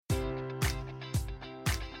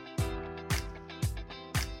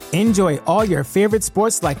Enjoy all your favorite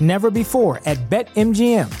sports like never before at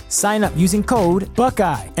BetMGM. Sign up using code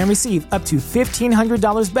Buckeye and receive up to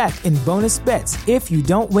 $1,500 back in bonus bets if you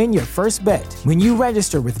don't win your first bet. When you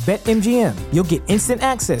register with BetMGM, you'll get instant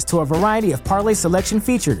access to a variety of parlay selection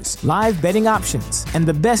features, live betting options, and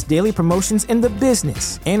the best daily promotions in the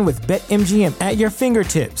business. And with BetMGM at your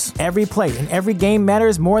fingertips, every play and every game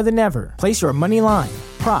matters more than ever. Place your money line,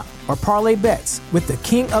 prop, or parlay bets with the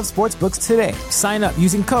king of sportsbooks today. Sign up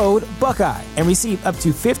using code Buckeye and receive up to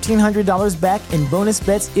 $1,500 back in bonus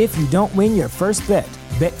bets if you don't win your first bet.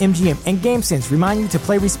 BetMGM and GameSense remind you to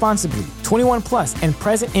play responsibly. 21 plus and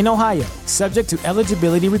present in Ohio, subject to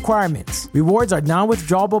eligibility requirements. Rewards are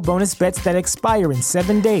non-withdrawable bonus bets that expire in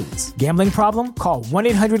 7 days. Gambling problem? Call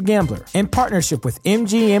 1-800-GAMBLER. In partnership with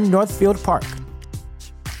MGM Northfield Park.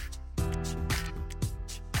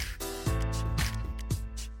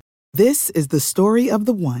 This is the story of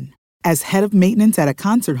the one. As head of maintenance at a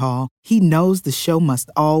concert hall, he knows the show must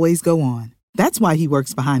always go on. That's why he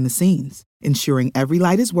works behind the scenes, ensuring every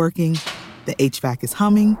light is working, the HVAC is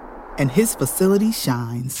humming, and his facility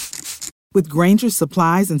shines. With Grainger's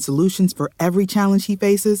supplies and solutions for every challenge he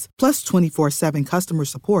faces, plus 24/7 customer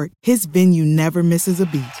support, his venue never misses a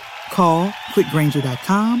beat. Call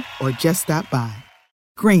quickgrainger.com or just stop by.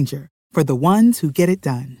 Grainger, for the ones who get it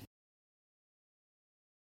done.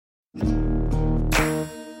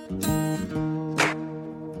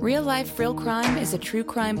 Real Life, Real Crime is a true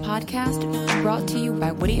crime podcast brought to you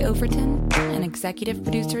by Woody Overton and executive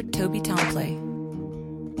producer Toby Tomplay.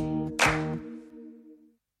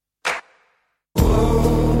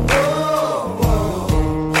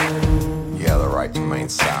 You have the right to remain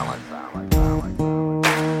silent.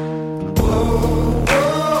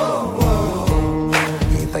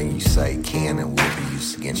 Anything you say can and will be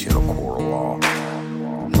used against you in a court of law.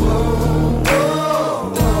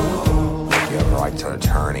 You have the right to an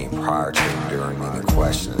attorney prior to and during any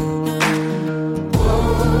questioning.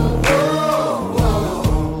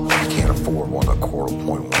 You can't afford one, the court will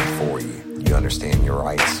appoint one for you. You understand your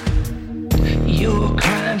rights? Your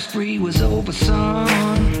crime spree was over, son.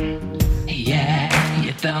 Yeah,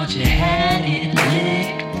 you thought you had it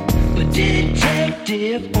licked, but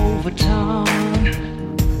Detective Overton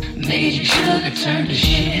made your sugar turn to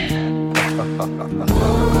shit.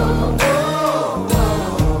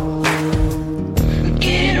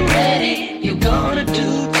 Get ready, you're gonna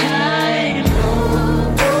do time.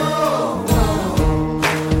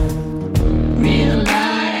 Real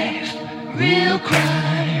life, real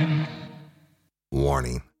crime.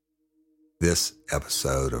 Warning. This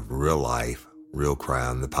episode of Real Life, Real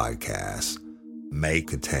Crime, the podcast, may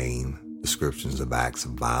contain descriptions of acts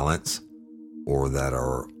of violence or that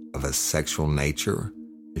are of a sexual nature.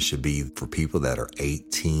 It should be for people that are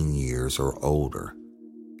 18 years or older.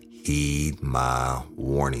 Heed my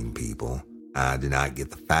warning, people. I did not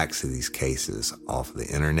get the facts of these cases off of the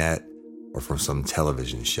internet or from some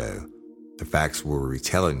television show. The facts we're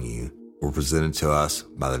retelling you were presented to us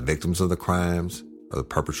by the victims of the crimes or the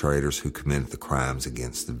perpetrators who committed the crimes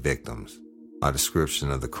against the victims. My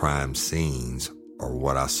description of the crime scenes are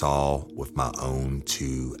what I saw with my own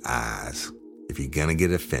 2 eyes. If you're going to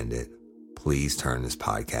get offended, please turn this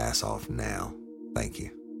podcast off now. Thank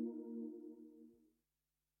you.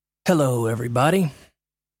 Hello, everybody.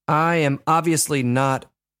 I am obviously not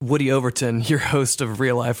Woody Overton, your host of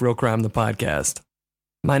Real Life, Real Crime, the podcast.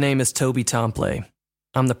 My name is Toby Tomplay.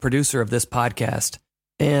 I'm the producer of this podcast,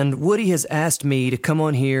 and Woody has asked me to come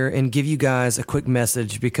on here and give you guys a quick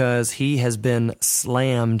message because he has been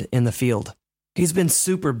slammed in the field. He's been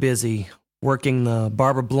super busy working the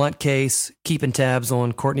Barbara Blunt case, keeping tabs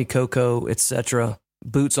on Courtney Coco, etc.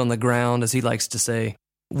 Boots on the ground, as he likes to say.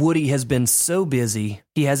 Woody has been so busy,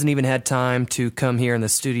 he hasn't even had time to come here in the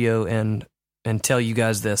studio and tell you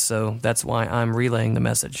guys this, so that's why I'm relaying the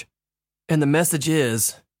message. And the message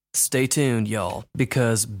is, stay tuned, y'all,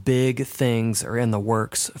 because big things are in the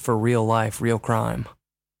works for Real Life, Real Crime.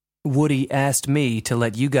 Woody asked me to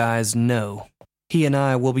let you guys know. He and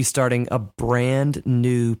I will be starting a brand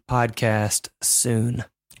new podcast soon,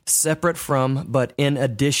 separate from, but in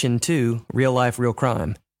addition to, Real Life, Real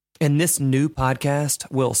Crime. And this new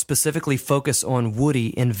podcast will specifically focus on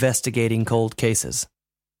Woody investigating cold cases.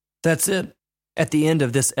 That's it. At the end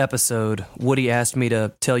of this episode, Woody asked me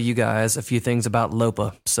to tell you guys a few things about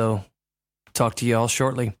Lopa, so talk to y'all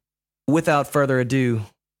shortly. Without further ado,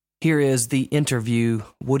 here is the interview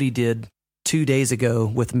Woody did 2 days ago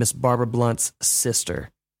with Miss Barbara Blunt's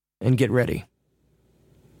sister. And get ready.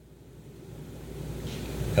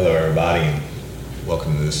 Hello, everybody, and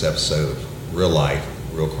welcome to this episode of Real Life,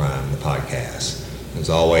 Real Crime, the podcast. As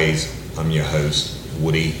always, I'm your host,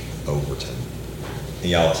 Woody Overton. And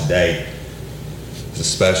y'all, today is a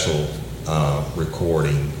special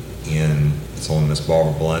recording, and it's on Miss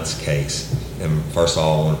Barbara Blunt's case. And first of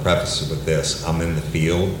all, I want to preface it with this. I'm in the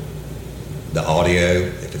field. The audio,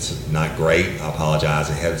 if it's not great, I apologize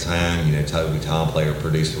ahead of time. You know, Toby Tomplay, our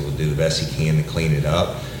producer, will do the best he can to clean it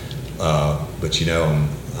up. But you know, I'm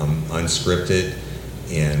unscripted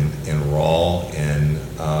and raw, and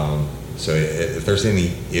so if there's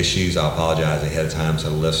any issues, I apologize ahead of time to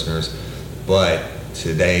the listeners. But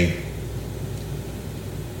today,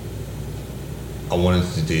 I wanted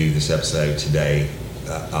to do this episode today.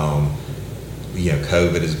 You know,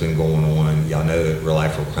 COVID has been going on. Y'all know that Real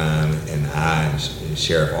Life Real Crime and I and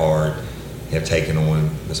Sheriff Ard have taken on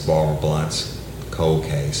Miss Barbara Blunt's cold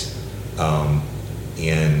case.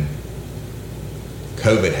 And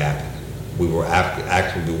COVID happened. We were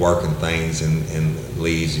actively working things in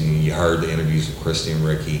Leeds, and you heard the interviews with Christy and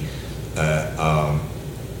Ricky. And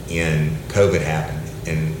COVID happened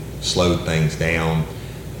and slowed things down,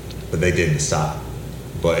 but they didn't stop.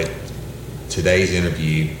 But today's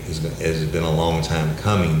interview has been a long time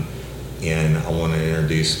coming, and I want to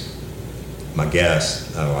introduce my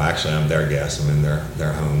guest. Actually, I'm their guest. I'm in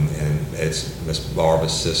their home, and it's Miss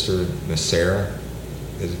Barbara's sister, Miss Sarah.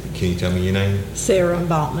 Can you tell me your name? Sarah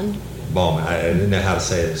Bautman. Bautman. I didn't know how to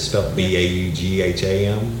say it. It's spelled Baugham.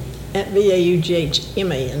 At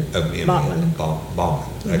Baughman. Bautman.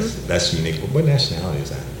 Bautman. That's unique. What nationality is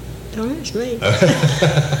that? Don't ask me.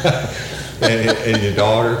 And your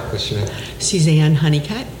daughter, what's your name? Suzanne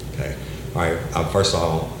Honeycutt. Okay. All right. First of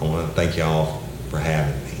all, I want to thank y'all for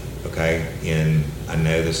having me. Okay. And I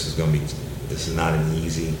know this is not an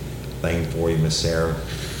easy thing for you, Miss Sarah.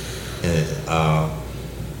 And,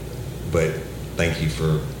 but thank you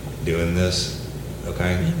for doing this.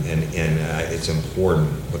 Okay. And it's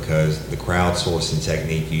important because the crowdsourcing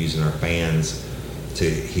technique, using our fans to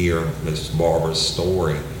hear Miss Barbara's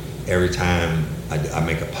story. Every time I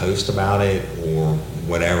make a post about it or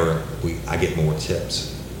whatever, I get more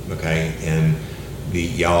tips, okay? And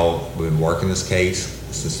y'all have been working this case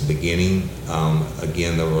since the beginning.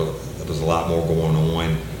 Again, there was a lot more going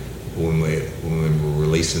on when we were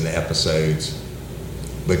releasing the episodes.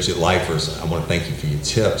 But your lifers, I want to thank you for your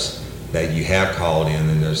tips that you have called in,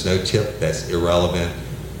 and there's no tip that's irrelevant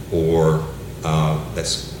or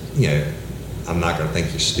that's, you know, I'm not going to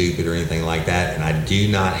think you're stupid or anything like that, and I do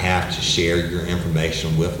not have to share your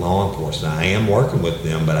information with law enforcement. I am working with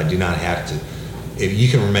them, but I do not have to. If you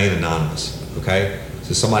can remain anonymous, okay?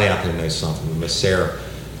 So somebody out there knows something. Miss Sarah,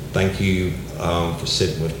 thank you for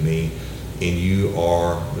sitting with me, and you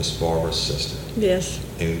are Miss Barbara's sister. Yes.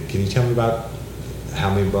 And can you tell me about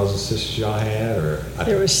how many brothers and sisters y'all had?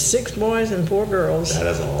 There were 6 boys and 4 girls. That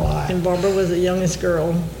is a lot. And Barbara was the youngest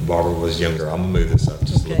girl. Barbara was younger. I'm going to move this up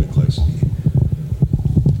just a little bit closer to you.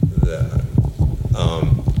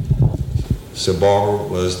 So Barbara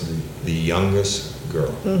was the youngest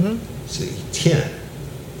girl. Mm-hmm. So 10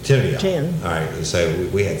 of y'all. 10. All right. So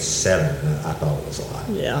we had 7. I thought it was a lot.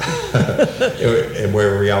 Yeah. And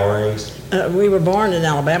where were y'all raised? We were born in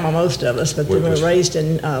Alabama, most of us, but then we were raised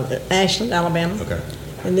in Ashland, Alabama. Okay.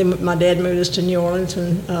 And then my dad moved us to New Orleans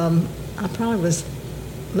when I probably was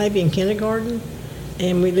maybe in kindergarten,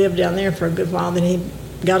 and we lived down there for a good while. Then he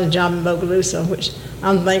got a job in Bogalusa, which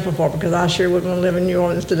I'm thankful for because I sure wouldn't want to live in New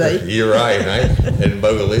Orleans today. You're right, right? And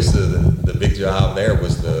Bogalusa, the big job there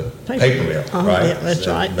was the paper mill, right? Yeah, that's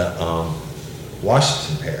right.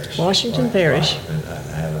 Washington Parish. Washington Parish. Right. And I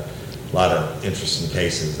have a lot of interesting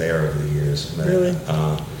cases there over the years. Really?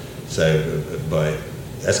 But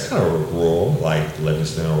that's kind of rural, like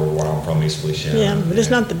Livingston or where I'm from, East Feliciana. Yeah, but it's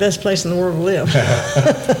not the best place in the world to live.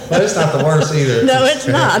 But it's not the worst either. No, it's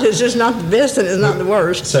not. It's just not the best, and it's not the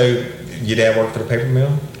worst. So, your dad worked for the paper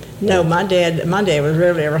mill? No, my dad was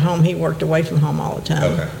rarely ever home. He worked away from home all the time.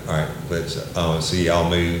 Okay, all right. But so y'all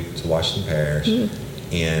moved to Washington Parish,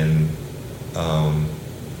 and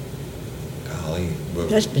golly,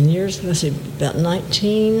 that's been years. Let's see, about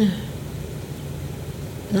 19,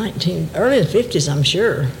 early in the 50s, I'm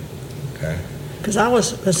sure. Okay. Because I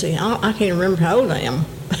was, let's see, I can't even remember how old I am.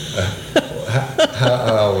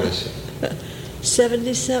 How old is she?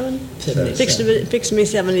 77. Fixed to be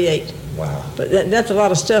 78. Wow. But that's a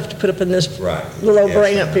lot of stuff to put up in this little old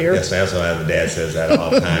brain up here. Yes, that's why the dad says that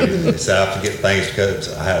all the time. He said, I forget things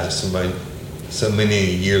because I have so many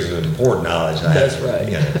years of important knowledge. That's right.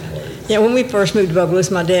 Yeah, when we first moved to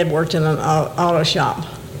Bogalusa, my dad worked in an auto shop.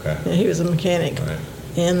 Okay. And he was a mechanic. Right.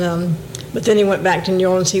 And but then he went back to New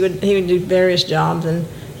Orleans. He would do various jobs, and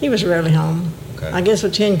he was rarely home. Okay. I guess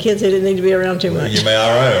with 10 kids, they didn't need to be around too much. You may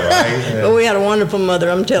already, right? But we had a wonderful mother,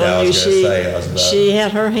 I'm telling you. She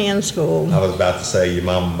had her hands full. I was about to say your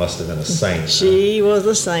mom must have been a saint. She was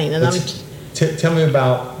a saint. And tell me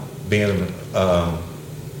about being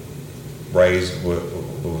raised with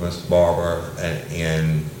Miss Barbara,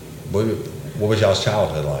 and what was y'all's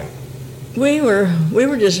childhood like? We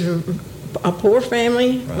were just a poor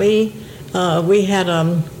family. Right. We had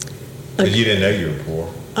Because you didn't know you were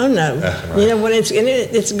poor. Oh no! Right. You know, when it's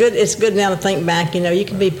good. It's good now to think back. You know, you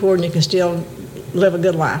can be poor and you can still live a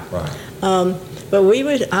good life. Right. But we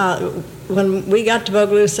would when we got to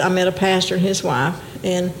Bogalusa, I met a pastor and his wife,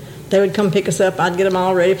 and they would come pick us up. I'd get them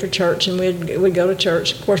all ready for church, and we'd go to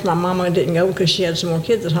church. Of course, my mama didn't go because she had some more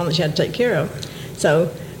kids at home that she had to take care of. So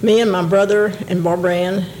me and my brother and Barbara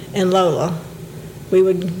Ann and Lola, we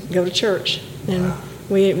would go to church, and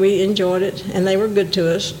we enjoyed it, and they were good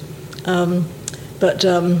to us.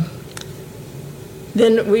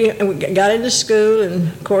 Then we got into school, and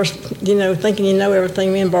of course, you know, thinking you know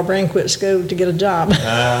everything, me and Barbara Ann quit school to get a job.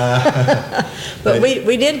 But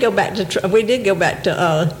we did go back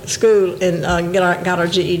to school and got our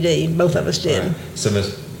GED. Both of us did. Right. So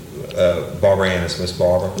Miss Barbara Ann is Miss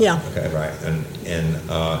Barbara. Yeah. Okay, right. And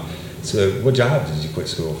so, what job did you quit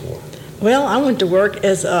school for? Well, I went to work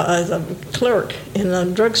as a clerk in a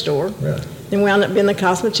drugstore. Really? And wound up being a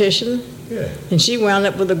cosmetician. Yeah. And she wound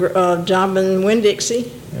up with a job in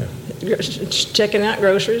Winn-Dixie, checking out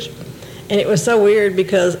groceries. And it was so weird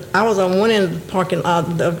because I was on one end of the parking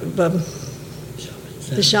lot, the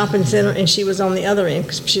shopping center, and she was on the other end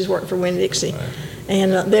because she's worked for Winn-Dixie. Right.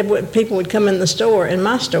 And people would come in the store, in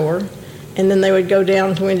my store, and then they would go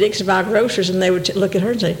down to Winn-Dixie to buy groceries, and they would look at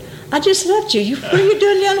her and say, "I just left you. What are you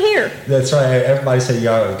doing down here?" That's right. Everybody said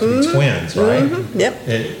y'all could be twins, right? Mm-hmm. Yep.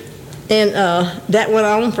 And that went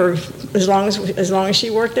on for as long as she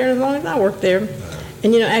worked there, and as long as I worked there.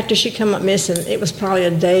 And you know, after she came up missing, it was probably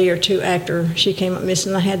a day or two after she came up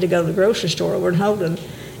missing. I had to go to the grocery store over in Holden,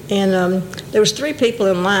 and there was 3 people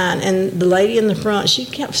in line, and the lady in the front, she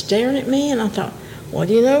kept staring at me, and I thought, well,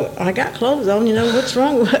 you know, I got clothes on. You know, what's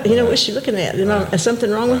wrong? You know, what's she looking at? You know, is something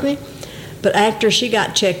wrong with me? But after she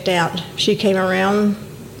got checked out, she came around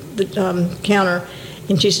the counter,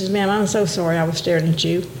 and she says, "Ma'am, I'm so sorry I was staring at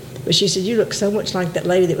you." But she said, "You look so much like that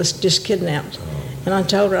lady that was just kidnapped." And I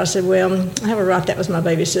told her, I said, "Well, I have a right, that was my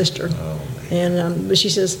baby sister." And but she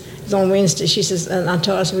says, it was on Wednesday. She says, and I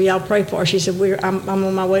told her, I said, "Will y'all pray for her?" She said, I'm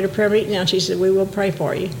on my way to prayer meeting now. She said, "We will pray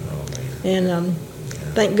for you." And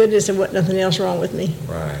thank goodness there wasn't nothing else wrong with me.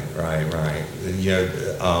 Right. You know,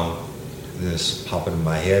 this popped into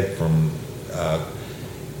my head from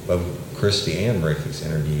both Christy and Ricky's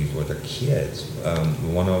interviews with their kids.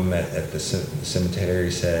 One of them at the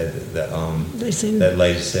cemetery said that that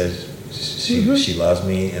lady said she loves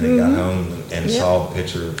me, and they got home and saw a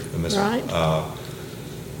picture of Miss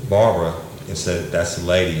Barbara and said that's the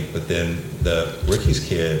lady. But then Ricky's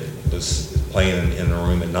kid was playing in the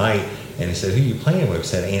room at night, and he said, "Who you playing with?" He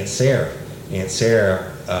said, Aunt Sarah,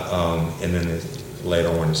 and then later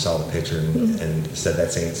on he saw the picture and said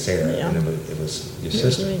that's Aunt Sarah, and it was your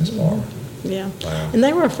sister, Miss Barbara. Yeah. Wow. And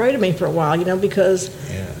they were afraid of me for a while, you know, because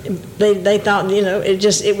they thought, you know, it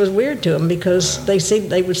was weird to them because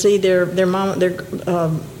they would see their mom,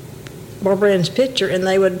 Barbara Ann's picture, and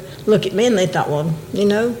they would look at me and they thought, well, you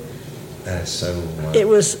know, that's so. Wow. It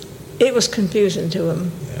was confusing to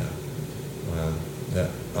them. Yeah.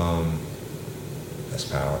 Wow. That's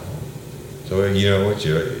powerful. So you know what,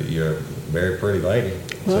 you're a very pretty lady.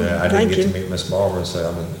 Well, so I didn't get to meet Miss Barbara,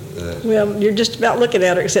 so well, you're just about looking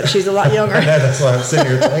at her, except she's a lot younger. That's what I'm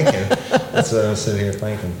sitting here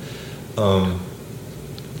thinking.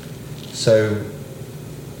 So,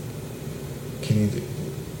 can you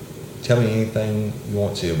tell me anything you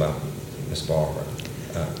want to about Miss Barbara?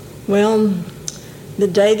 Well, the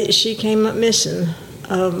day that she came up missing,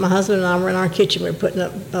 my husband and I were in our kitchen. We were putting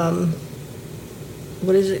up,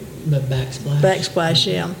 what is it? The backsplash. Backsplash,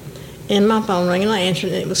 yeah. And my phone rang, and I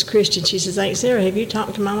answered, and it was Christian. She says, "Aunt Sarah, have you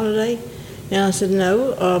talked to Mama today?" And I said,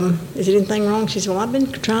 "No. Is there anything wrong?" She said, "Well, I've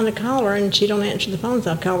been trying to call her, and she don't answer the phone.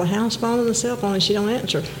 So I call the house phone and the cell phone, and she don't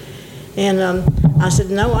answer." And I said,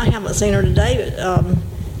 "No, I haven't seen her today." But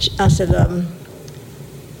I said, "Wait a minute,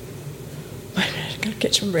 I gotta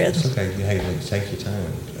catch my breath." It's okay. Hey, take your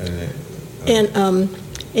time. And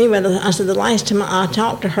anyway, I said the last time I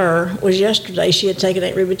talked to her was yesterday. She had taken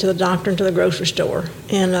Aunt Ruby to the doctor and to the grocery store,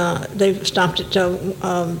 and they stopped at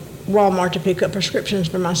Walmart to pick up prescriptions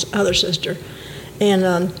for my other sister.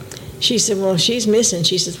 And she said, "Well, she's missing."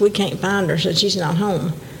 She says, "We can't find her," said she's not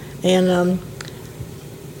home. And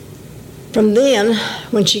from then,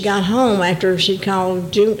 when she got home, after she'd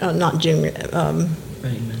called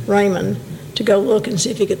Raymond to go look and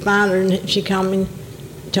see if he could find her, and she called me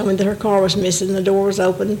and told me that her car was missing, the door was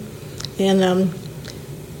open, and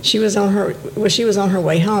she was on her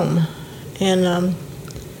way home, and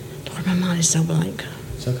Lord, my mind is so blank.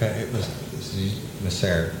 It's okay. Miss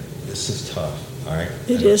Sarah, this is tough. All right.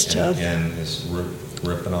 It is tough. And it's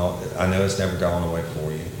ripping off. I know it's never gone away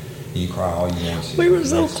for you. You cry all you want to. We were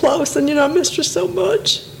so close, and I missed her so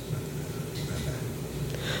much.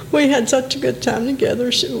 We had such a good time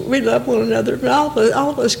together. We loved one another. All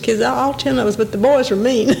of us kids, all 10 of us, but the boys were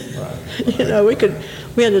mean. Right.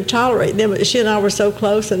 We had to tolerate them, but she and I were so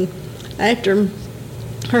close. And after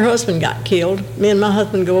her husband got killed, me and my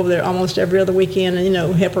husband go over there almost every other weekend and,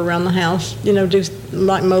 help her around the house, do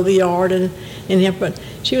like mow the yard and help. But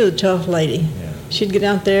she was a tough lady. Yeah. She'd get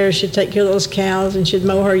out there, she'd take care of those cows, and she'd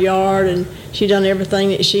mow her yard, and she'd done everything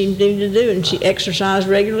that she needed to do, and she exercised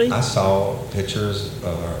regularly. I saw pictures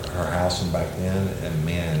of her house from back then, and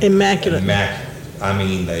man, immaculate. I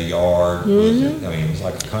mean, the yard, it was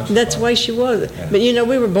like a country. That's the way she was. Yeah. But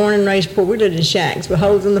we were born and raised poor. We lived in shacks with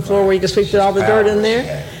holes in the floor where you could sweep all the dirt in there.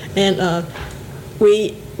 Yeah. And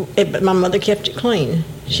but my mother kept it clean.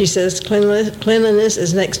 She says cleanliness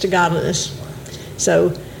is next to godliness.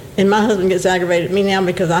 So, and my husband gets aggravated at me now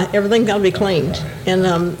because everything got to be cleaned.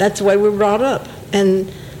 And that's the way we were brought up.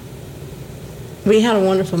 And we had a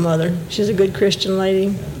wonderful mother. She's a good Christian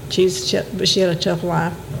lady. But she had a tough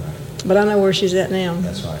life. But I know where she's at now.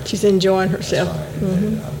 That's right. She's enjoying herself. That's right.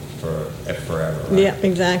 Mm-hmm. Forever. Right? Yeah,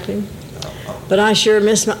 exactly. But I sure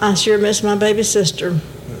miss my baby sister.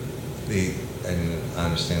 And I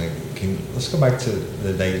understand it. Let's go back to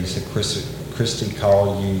the day you said Christy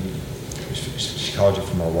called you. She called you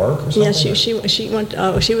from her work or something? Yeah, she went.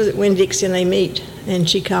 She was at Winn-Dixie and they meet, and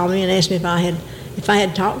she called me and asked me if I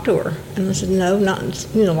had talked to her, and I said no, not.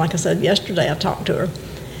 Like I said yesterday, I talked to her,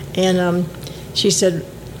 and she said,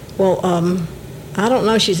 well, I don't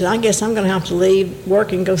know. She said, I guess I'm going to have to leave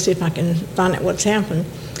work and go see if I can find out what's happened.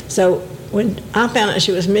 So when I found out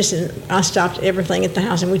she was missing, I stopped everything at the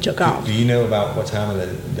house and we took off. Do you know about what time of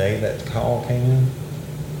the day that call came in?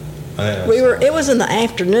 It was in the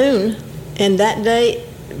afternoon, and that day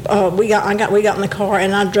we got in the car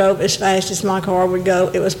and I drove as fast as my car would go.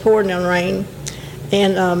 It was pouring down rain,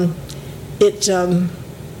 and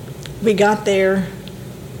we got there.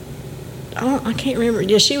 I can't remember.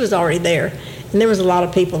 Yeah, she was already there, and there was a lot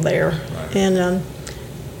of people there. Right. And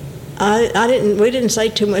we didn't say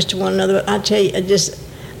too much to one another. But I tell you,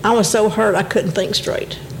 I was so hurt I couldn't think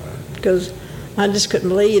straight, because I just couldn't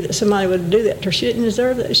believe that somebody would do that to her. She didn't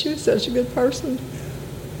deserve that. She was such a good person.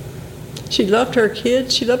 She loved her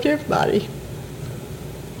kids. She loved everybody.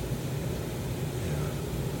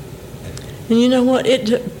 And you know what?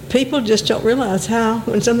 People just don't realize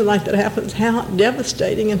when something like that happens, how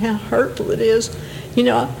devastating and how hurtful it is.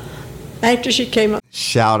 After she came up.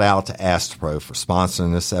 Shout out to Astepro for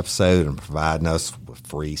sponsoring this episode and providing us with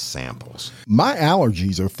free samples. My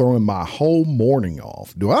allergies are throwing my whole morning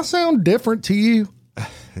off. Do I sound different to you? A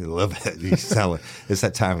little bit. You sound like it's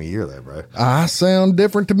that time of year there, bro. I sound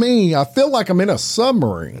different to me. I feel like I'm in a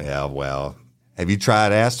submarine. Yeah, well. Have you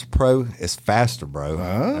tried Astepro? It's faster, bro.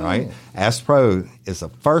 Oh. All right? Astepro is the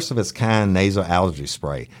first of its kind nasal allergy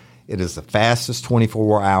spray. It is the fastest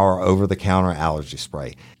 24-hour over-the-counter allergy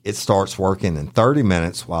spray. It starts working in 30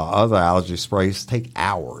 minutes while other allergy sprays take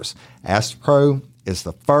hours. Astepro is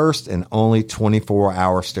the first and only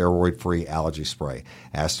 24-hour steroid-free allergy spray.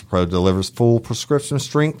 Astepro delivers full prescription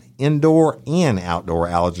strength, indoor and outdoor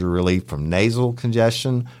allergy relief from nasal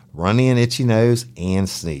congestion, runny and itchy nose, and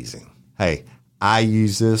sneezing. Hey, I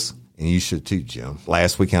use this, and you should too, Jim.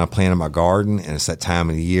 Last weekend I planted my garden, and it's that time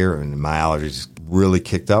of the year, and my allergies really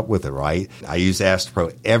kicked up with it, right? I use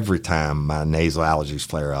Astepro every time my nasal allergies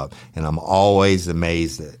flare up, and I'm always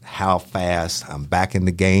amazed at how fast I'm back in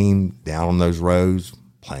the game, down on those roads,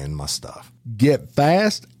 playing my stuff. Get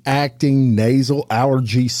fast-acting nasal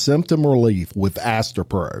allergy symptom relief with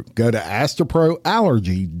Astepro. Go to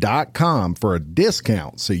AsteproAllergy.com for a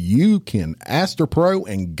discount so you can Astepro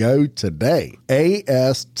and go today.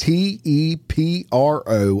 ASTEPRO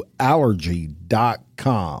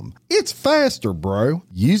allergy.com. It's faster, bro.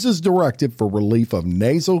 Use as directed for relief of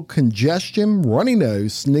nasal congestion, runny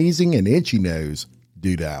nose, sneezing, and itchy nose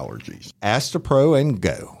due to allergies. Astepro and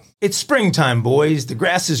go. It's springtime, boys. The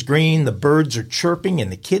grass is green, the birds are chirping,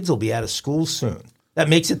 and the kids will be out of school soon. That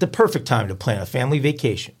makes it the perfect time to plan a family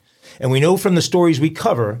vacation. And we know from the stories we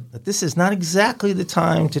cover that this is not exactly the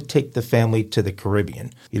time to take the family to the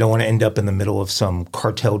Caribbean. You don't want to end up in the middle of some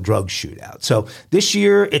cartel drug shootout. So this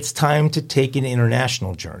year, it's time to take an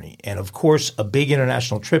international journey. And of course, a big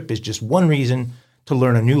international trip is just one reason to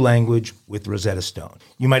learn a new language with Rosetta Stone.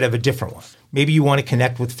 You might have a different one. Maybe you want to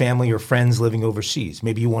connect with family or friends living overseas.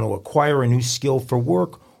 Maybe you want to acquire a new skill for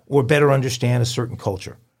work or better understand a certain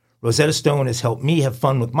culture. Rosetta Stone has helped me have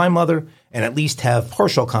fun with my mother and at least have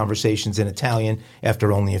partial conversations in Italian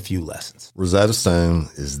after only a few lessons. Rosetta Stone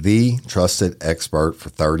is the trusted expert for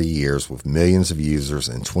 30 years with millions of users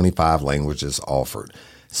in 25 languages offered: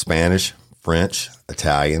 Spanish, French,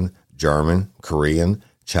 Italian, German, Korean,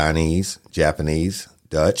 Chinese, Japanese,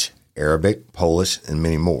 Dutch, Arabic, Polish, and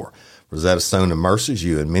many more. Rosetta Stone immerses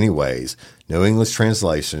you in many ways. No English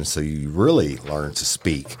translation, so you really learn to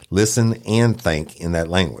speak, listen, and think in that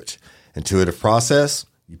language. Intuitive process,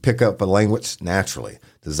 you pick up a language naturally.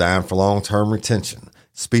 Designed for long-term retention.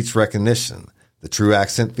 Speech recognition. The True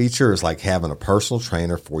Accent feature is like having a personal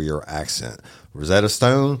trainer for your accent. Rosetta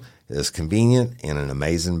Stone is convenient and an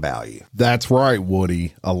amazing value. That's right,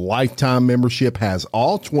 Woody. A lifetime membership has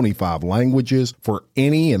all 25 languages for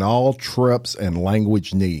any and all trips and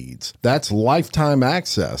language needs. That's lifetime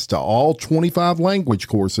access to all 25 language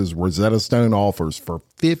courses Rosetta Stone offers for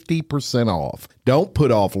 50% off. Don't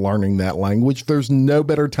put off learning that language. There's no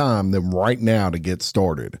better time than right now to get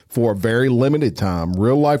started. For a very limited time,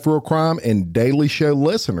 Real Life Real Crime and Daily Show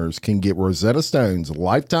listeners can get Rosetta Stone's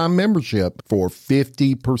lifetime membership for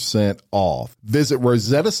 50% off. Visit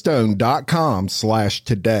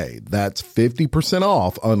rosettastone.com/today. That's 50%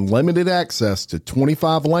 off unlimited access to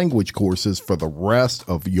 25 language courses for the rest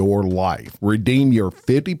of your life. Redeem your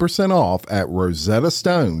 50% off at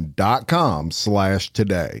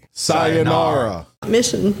rosettastone.com/today. Sayonara.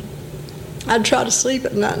 Missing. I'd try to sleep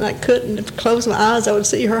at night and I couldn't. If I closed my eyes, I would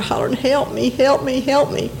see her hollering, "Help me, help me,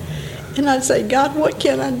 help me." And I'd say, "God, what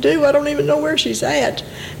can I do? I don't even know where she's at."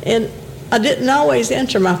 And I didn't always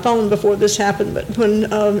answer my phone before this happened, but when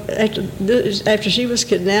after she was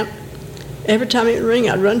kidnapped, every time it would ring,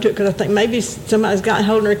 I'd run to it because I think maybe somebody's got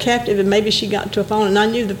holding her captive and maybe she got to a phone. And I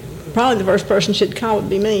knew probably the first person she'd call would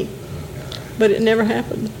be me. But it never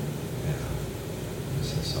happened.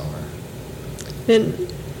 And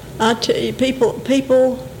I tell you,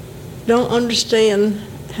 people don't understand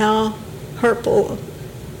how hurtful,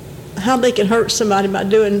 how they can hurt somebody by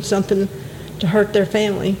doing something to hurt their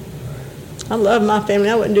family. I love my family.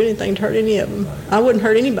 I wouldn't do anything to hurt any of them. I wouldn't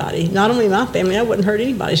hurt anybody. Not only my family, I wouldn't hurt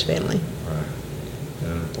anybody's family. Right.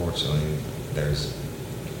 And unfortunately,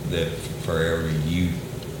 for every you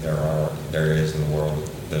there is in the world,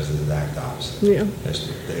 there's the exact opposite. Yeah.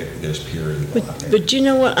 There's pure evil out there. But you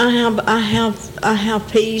know what? I have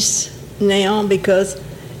peace now because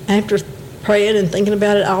after praying and thinking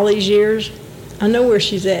about it all these years, I know where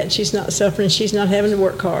she's at. She's not suffering. She's not having to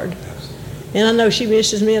work hard. Absolutely. And I know she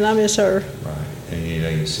misses me and I miss her. Right. And you know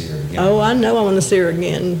you see her again. Oh, I know I want to see her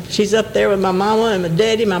again. She's up there with my mama and my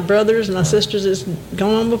daddy, my brothers, and my sisters is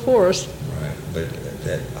going on before us. Right. But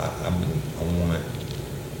I want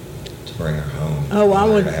to bring her home. Oh, I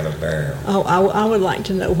would to have a burial. Oh, I would like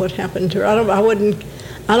to know what happened to her. I don't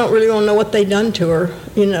really want to know what they done to her,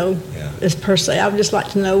 as per se. I would just like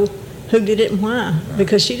to know who did it and why. Right.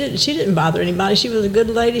 Because she didn't bother anybody. She was a good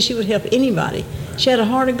lady. She would help anybody. Right. She had a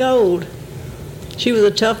heart of gold. She was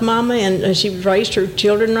a tough mama, and she raised her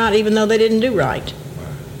children right, even though they didn't do right.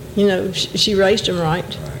 Right. She raised them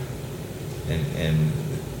right. Right. And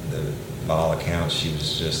by all accounts, she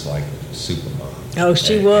was just like super mom. Oh,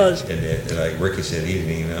 she was. And like Ricky said, he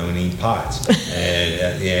didn't even own any pots.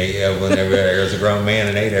 And whenever there was a grown man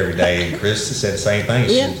and ate every day, and Krista said the same thing.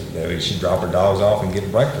 Yeah. She'd drop her dogs off and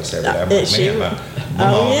get breakfast every day. I'm like, man,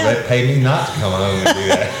 my mom paid me not to come home and do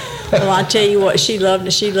that. Well, I tell you what, she loved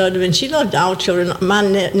him, and she loved all children. My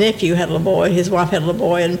nephew had a little boy. His wife had a little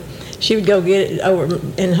boy, and she would go get it over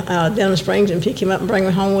in Denham Springs and pick him up and bring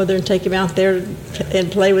him home with her and take him out there and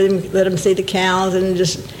play with him, let him see the cows and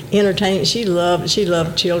just entertain. She loved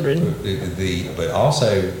children. But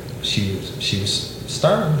also she was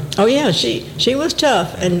stern. Oh yeah, she was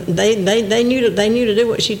tough, and they knew to do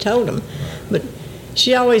what she told them, but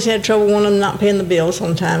she always had trouble one of them not paying the bills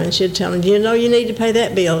on time, and she'd tell them, you need to pay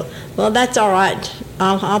that bill. Well, that's all right.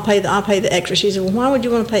 I'll pay the extra. She said, well, why would you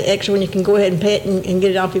want to pay extra when you can go ahead and pay it and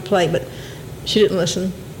get it off your plate? But she didn't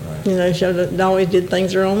listen. Right. She always did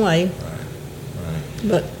things her own way. Right.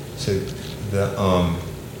 But so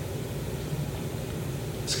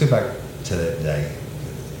let's go back to that day.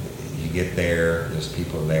 You get there. There's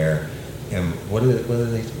people there, and what do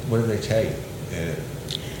they tell you?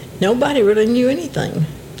 Nobody really knew anything.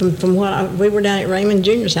 from we were down at Raymond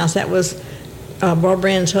Jr.'s house. That was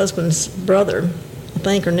Barbara Ann's husband's brother, I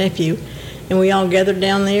think, or nephew. And we all gathered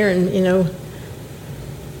down there, and, you know,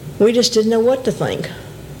 we just didn't know what to think.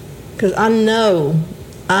 Because I know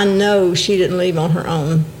she didn't leave on her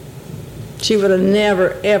own. She would have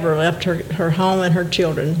never, ever left her home and her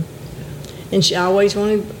children. And she always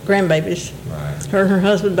wanted grandbabies. Right. Her and her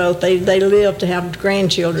husband both. They lived to have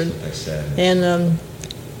grandchildren. They said. And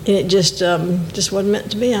it just wasn't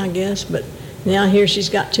meant to be, I guess. But now here she's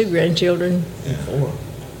got 2 grandchildren. Yeah. 4.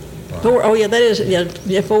 Right. 4. Oh yeah, that is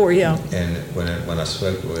 4. Yeah. And when I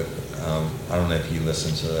spoke with, I don't know if you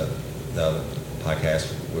listened to the other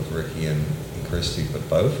podcast with Ricky and Christy, but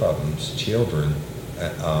both of them's children.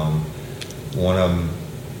 One of them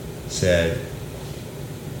said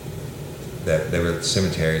that they were at the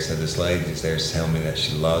cemetery. Said this lady's there telling me that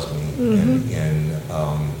she loves me, and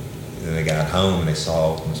then they got home and they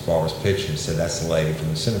saw Miss Barbara's picture and said that's the lady from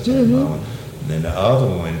the cemetery. And then the other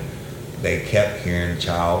one, they kept hearing the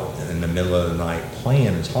child in the middle of the night playing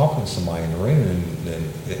and talking to somebody in the room,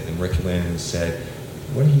 and Ricky went in and said,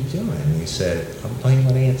 "What are you doing?" And he said, "I'm playing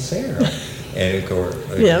with Aunt Sarah." And of course,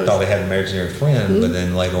 they thought they had an imaginary friend, but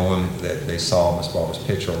then later on, they saw Miss Barbara's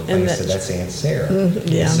picture on the thing and said, "That's Aunt Sarah."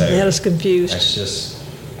 Yeah, so they had us confused. That's just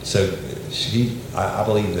so. I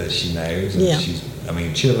believe that she knows, and she's. I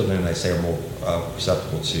mean, children, they say, are more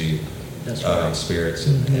susceptible to spirits,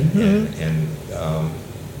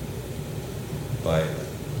 but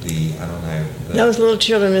I don't know. Those little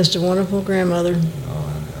children missed a wonderful grandmother. Oh, I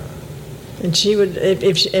know. And she would,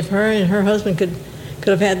 if her and her husband could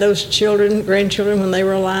have had those grandchildren when they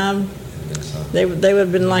were alive, they would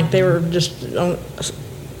have been like they were just on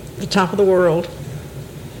the top of the world.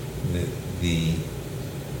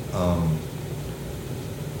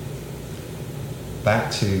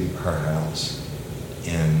 Back to her house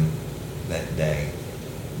in that day,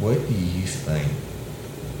 what do you think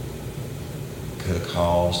could have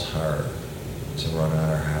caused her to run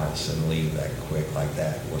out of her house and leave that quick like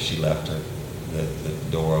that, where she left the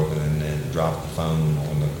door open and then dropped the phone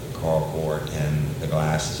on the carport and the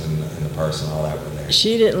glasses and the purse and all that were there?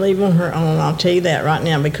 She didn't leave on her own, I'll tell you that right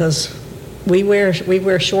now, because we wear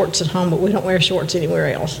shorts at home, but we don't wear shorts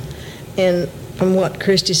anywhere else. And from what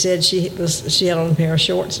Christy said, she had on a pair of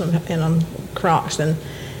shorts and Crocs, and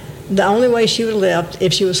the only way she would have left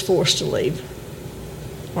if she was forced to leave,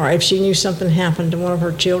 or if she knew something happened to one of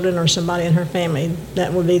her children or somebody in her family,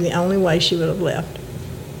 that would be the only way she would have left.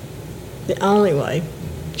 The only way.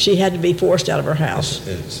 She had to be forced out of her house.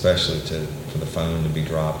 Especially for the phone to be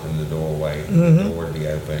dropped in the doorway, the door to be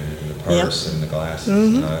open, and the purse and the glasses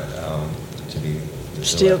to be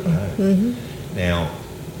still left behind. Now,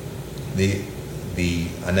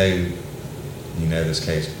 I know you know this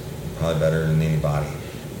case probably better than anybody,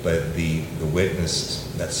 but the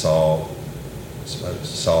witness that saw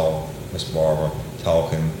Miss Barbara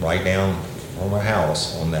talking right down from her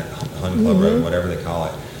house on that Hunt Club Road, whatever they call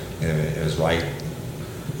it, and it was right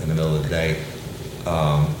in the middle of the day.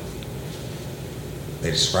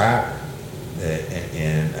 They described it,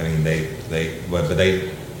 and I mean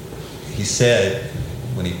he said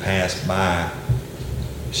when he passed by,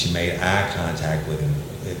 she made eye contact with him,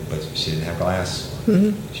 but she didn't have glasses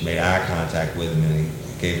on. She made eye contact with him, and he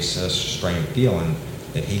gave us such a strange feeling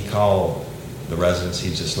that he called the residence he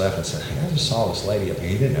just left and said, "Hey, I just saw this lady up here."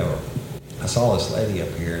 He didn't know her. "I saw this lady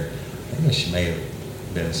up here. I think she may have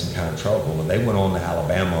been in some kind of trouble." But they went on to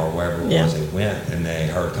Alabama or wherever it was they went, and they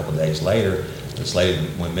heard a couple of days later this lady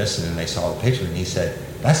went missing, and they saw the picture, and he said,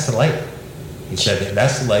 "That's the lady." He said,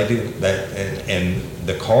 "That's the lady that," and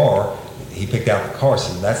the car. He picked out the car,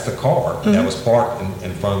 said that's the car that was parked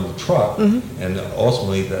in front of the truck, and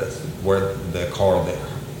ultimately that's where the car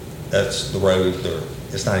that's the road.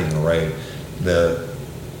 It's not even a road. The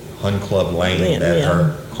Hunt Club Lane that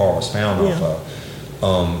her car was found off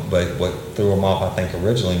of. But what threw him off, I think,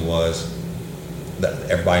 originally was that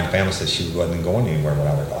everybody in the family said she wasn't going anywhere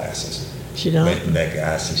without her glasses. She don't. But that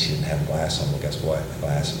guy said she didn't have glasses on. Well, guess what? The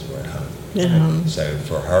glasses were at home. At home. So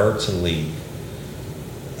for her to leave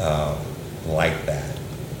like that.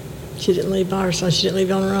 She didn't leave by herself. She didn't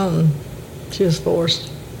leave on her own. She was forced.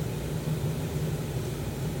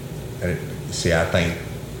 See, I think,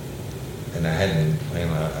 and I hadn't been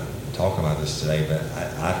planning on talking about this today, but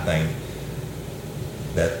I think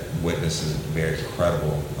that witness is very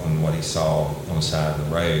credible on what he saw on the side of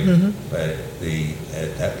the road. But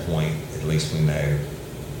at that point, at least we know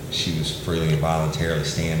she was freely and voluntarily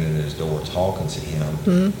standing at his door talking to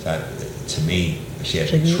him. So to me, she had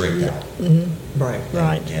to be tricked out. Right.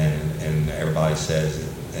 And everybody says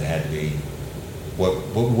it had to be.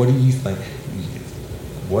 What do you think?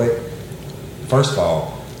 First of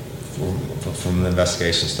all, from the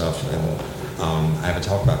investigation stuff, and I haven't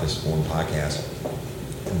talked about this before on the podcast.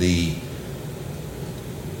 The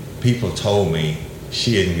people told me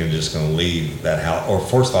she isn't just going to leave that house, or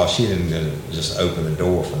first of all, she didn't just open the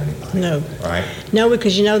door for anybody. No. Right? No,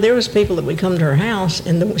 because there was people that would come to her house,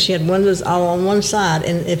 and she had windows all on one side,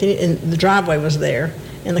 and and the driveway was there,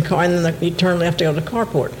 and the car, and then you turn left to go to the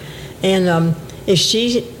carport. And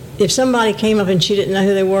if somebody came up and she didn't know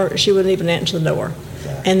who they were, she wouldn't even answer the door.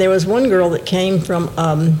 Exactly. And there was one girl that came from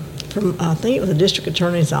I think it was the district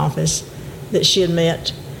attorney's office that she had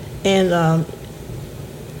met, and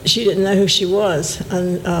she didn't know who she was.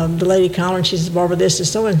 And the lady called her and she says, "Barbara, this is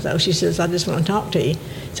so-and-so." She says, "I just want to talk to you."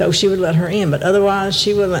 So she would let her in, but otherwise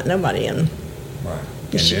she wouldn't let nobody in. Right.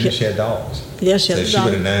 And then she had dogs. Yes, she had dogs. So she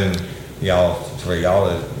would have known, for y'all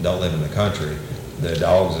that don't live in the country, the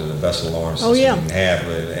dogs are the best alarm system you can have.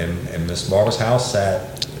 And Miss Barbara's house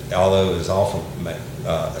sat, although it was off of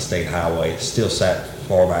a state highway, it still sat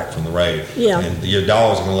far back from the road. Yeah. And your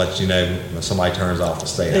dogs are going to let you know when somebody turns off the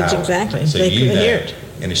state highway. Exactly. So they you could know. hear it.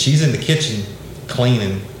 And if she's in the kitchen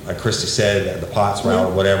cleaning, like Christy said, the pots were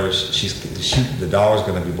out or whatever, the dog's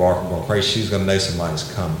going to be barking going crazy. She's going to know somebody's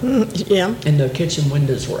coming. Yeah. And the kitchen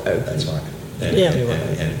windows were open. That's right.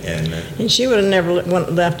 And she would have never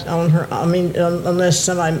left on her. I mean, unless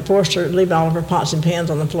somebody forced her to leave all of her pots and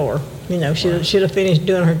pans on the floor. She'd have finished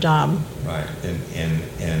doing her job. Right.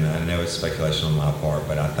 And I know it's speculation on my part,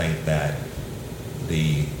 but I think that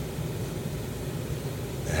it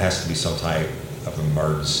has to be some type of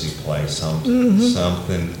emergency play, something.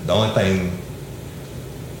 The only thing,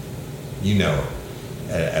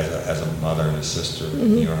 as a mother and a sister,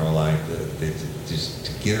 her life, just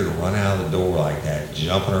to get her to run out of the door like that,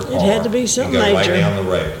 jump in her car, it had to be something and go major. right down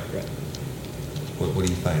the road. What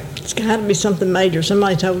do you think? It's got to be something major.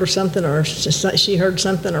 Somebody told her something, or she heard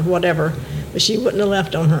something, or whatever. But she wouldn't have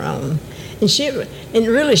left on her own. And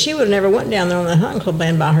really, she would have never went down there on the hunting club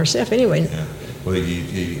band by herself anyway. Yeah. Well,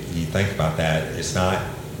 you think about that. It's not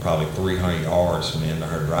probably 300 yards from the end of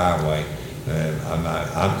her driveway.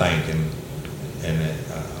 I'm thinking, and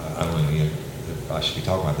I don't know if I should be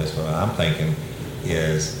talking about this, but I'm thinking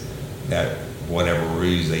is that whatever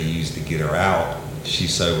ruse they used to get her out, she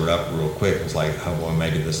sobered up real quick. It was like, oh, well,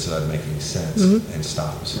 maybe this doesn't make any sense, and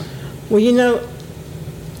stops. Well,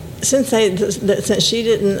 since she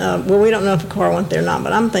didn't, we don't know if the car went there or not,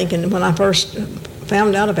 but I'm thinking when I first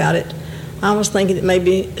found out about it, I was thinking that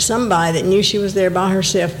maybe somebody that knew she was there by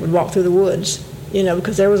herself would walk through the woods,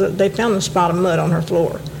 because they found a spot of mud on her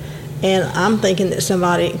floor. And I'm thinking that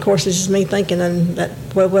somebody, of course this is me thinking, and that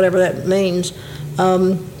whatever that means,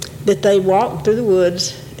 that they walked through the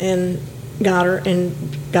woods and got her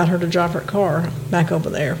to drive her car back over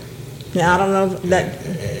there. Now, I don't know that.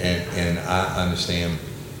 And I understand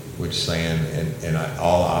what you're saying, and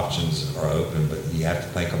all options are open, but you have to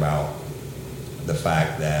think about the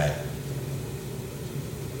fact that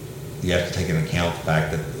you have to take into account the fact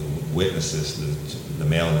that the witnesses, the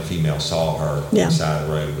male and the female, saw her on the side of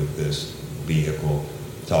the road with this vehicle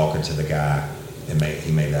talking to the guy, and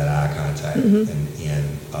he made that eye contact.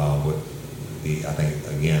 And what I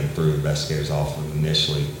think, again, through investigators often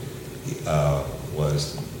initially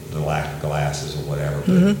was the lack of glasses or whatever,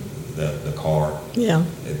 but the car. Yeah.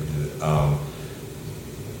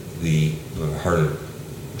 Her to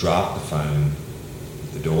drop the phone,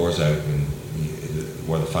 the door's open,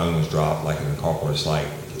 where the phone was dropped, like in the carport, it's like,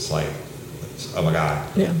 oh my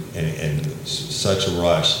God. Yeah. And such a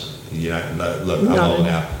rush. Look, I'm old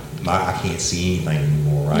now. I can't see anything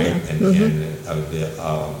anymore, right? Yeah.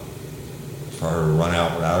 And for her to run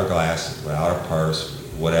out without her glasses, without her purse,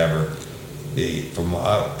 whatever, from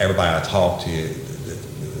everybody I talked to,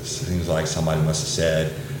 it seems like somebody must have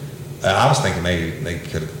said, I was thinking maybe they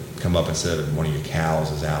could have come up and said one of your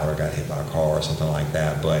cows is out or got hit by a car or something like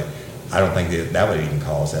that, but I don't think that would even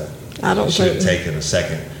cause that. I don't should have taken a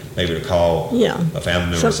second maybe to call a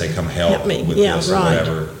family member and say, come help me with this or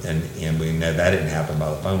whatever. And we know that didn't happen by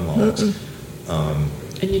the phone logs.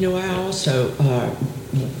 And I also,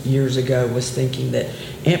 years ago, was thinking that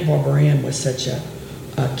Aunt Barbara Ann was such a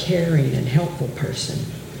caring and helpful person,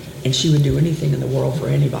 and she would do anything in the world for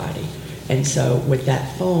anybody. And so with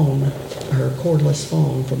that phone, her cordless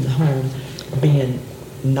phone from the home, being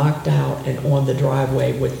knocked out and on the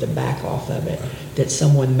driveway with the back off of it, that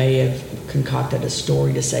someone may have concocted a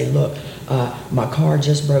story to say, look, my car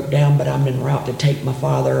just broke down, but I'm en route to take my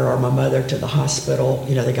father or my mother to the hospital.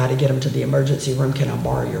 They got to get them to the emergency room. Can I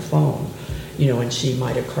borrow your phone? And she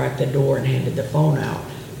might have cracked the door and handed the phone out,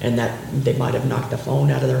 and that they might have knocked the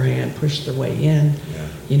phone out of their hand, pushed their way in.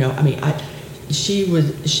 Yeah. She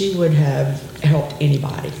would have helped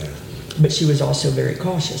anybody. But she was also very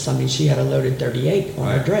cautious. I mean, she had a loaded .38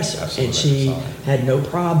 on her dresser, Absolutely. and she had no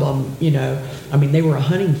problem, you know. I mean, they were a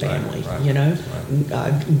hunting family, you know,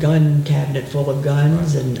 gun cabinet full of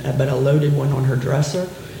guns, but a loaded one on her dresser.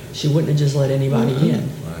 She wouldn't have just let anybody in,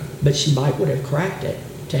 but she would have cracked it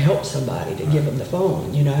to help somebody, to give them the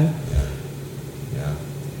phone, you know. Yeah.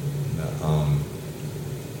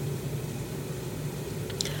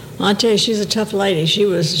 I tell you, she's a tough lady. She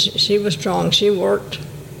was strong. She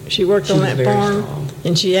worked on that farm,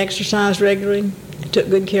 and she exercised regularly, took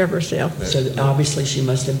good care of herself. So obviously she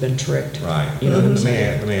must have been tricked. Right. You know what I'm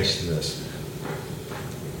saying? Let me ask you this.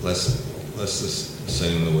 Let's just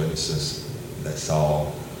assume the witnesses that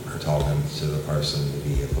saw her talking to the person in the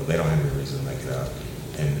vehicle, they don't have any reason to make it up.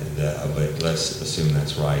 But let's assume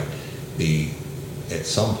that's right. At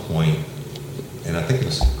some point, and I think it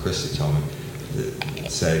was Christy told me, that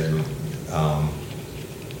said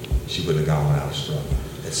she wouldn't have gone without a struggle.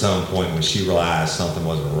 At some point when she realized something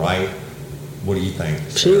wasn't right, what do you think?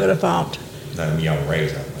 She would have fought. That young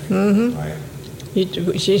raised that thing, right?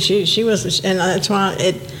 She was, and that's why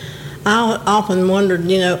I often wondered,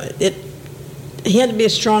 you know, he had to be a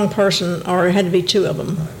strong person, or it had to be two of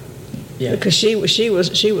them, because she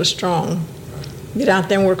was strong. Get out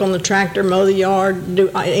there and work on the tractor, mow the yard, do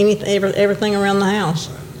everything around the house.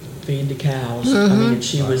 Feed the cows. I mean,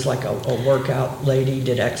 she was like a workout lady,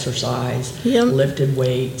 did exercise, lifted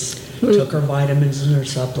weights, took her vitamins and her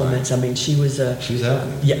supplements. I mean, she was she's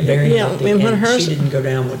healthy. Very healthy, and she didn't go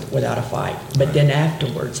down without a fight. But then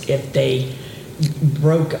afterwards, if they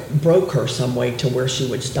broke her some way to where she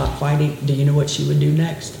would stop fighting, do you know what she would do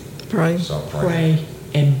next? Pray. Pray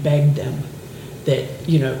and beg them that,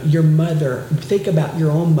 you know, your mother, think about your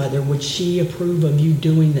own mother. Would she approve of you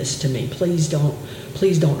doing this to me? Please don't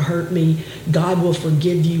hurt me. God will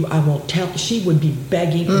forgive you. I won't tell. She would be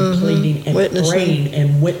begging and pleading and praying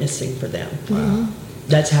and witnessing for them. Wow.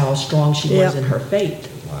 That's how strong she was in her faith.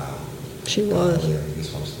 Wow. She was.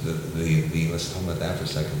 Let's talk about that for a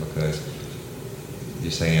second, because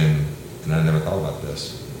you're saying, and I never thought about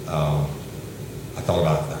this. I thought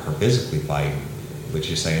about her physically fighting, but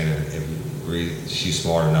you're saying if she's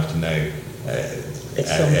smart enough to know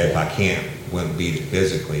if I can't beat it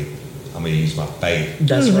physically, I'm going to use my faith.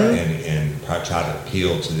 That's right. And try to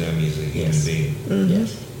appeal to them as a human being.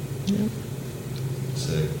 Yes. Yeah.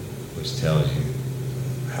 So, which tells you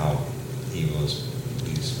how evil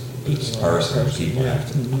these persons, people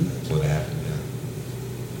have to, what happened.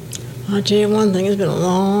 I'll tell you one thing, it's been a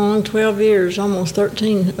long 12 years, almost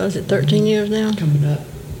 13, was it 13 years now? Coming up.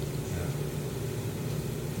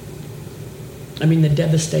 I mean, the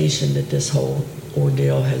devastation that this whole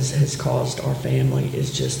ordeal has caused our family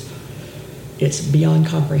is just, it's beyond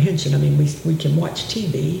comprehension. I mean, we can watch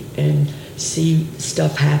TV and see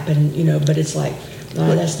stuff happen, you know, but it's like,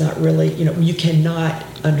 no, that's not really, you know, you cannot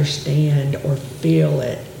understand or feel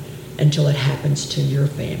it until it happens to your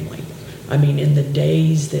family. I mean, in the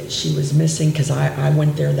days that she was missing, because I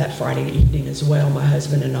went there that Friday evening as well, my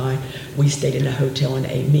husband and I, we stayed in a hotel in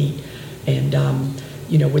ate meat. And,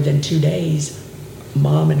 you know, within 2 days,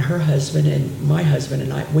 Mom and her husband and my husband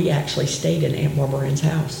and I, we actually stayed in Aunt Barbara Ann's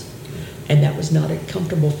house. And that was not a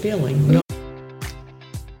comfortable feeling.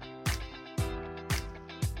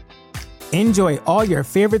 Enjoy all your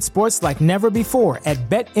favorite sports like never before at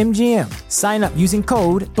BetMGM. Sign up using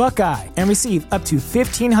code Buckeye and receive up to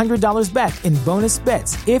 $1,500 back in bonus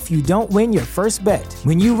bets if you don't win your first bet.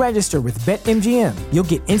 When you register with BetMGM, you'll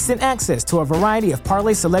get instant access to a variety of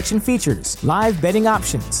parlay selection features, live betting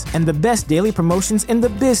options, and the best daily promotions in the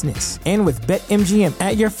business. And with BetMGM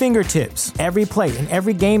at your fingertips, every play and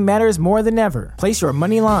every game matters more than ever. Place your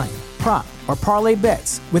money line, prop, or parlay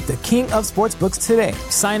bets with the king of sportsbooks today.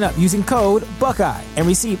 Sign up using code Buckeye and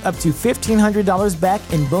receive up to $1,500 back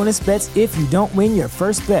in bonus bets if you don't win your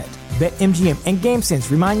first bet. BetMGM and GameSense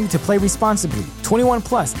remind you to play responsibly. 21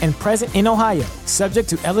 plus and present in Ohio, subject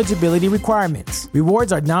to eligibility requirements.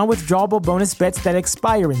 Rewards are non-withdrawable bonus bets that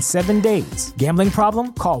expire in 7 days. Gambling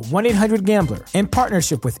problem? Call 1-800-GAMBLER. In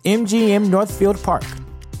partnership with MGM Northfield Park.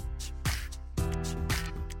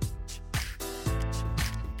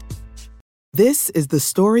 This is the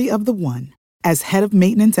story of the one. As head of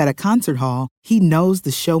maintenance at a concert hall, he knows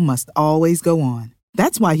the show must always go on.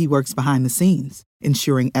 That's why he works behind the scenes,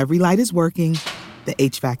 ensuring every light is working, the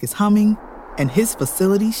HVAC is humming, and his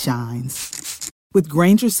facility shines. With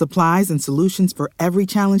Grainger's supplies and solutions for every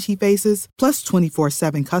challenge he faces, plus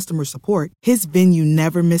 24/7 customer support, his venue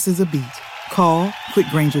never misses a beat. Call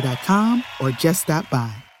quickgrainger.com or just stop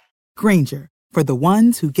by. Grainger, for the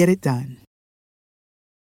ones who get it done.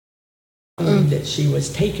 That she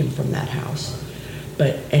was taken from that house,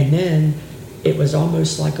 and then it was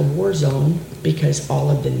almost like a war zone because all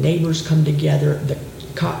of the neighbors come together. The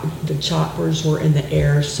choppers were in the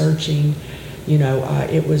air searching. You know,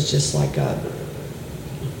 it was just like a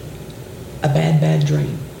bad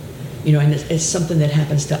dream. You know, and it's something that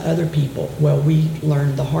happens to other people. Well, we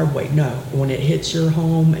learned the hard way. No, when it hits your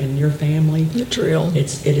home and your family, it's real.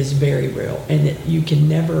 It is very real, and you can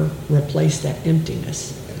never replace that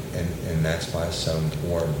emptiness. And that's why it's so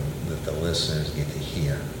important that the listeners get to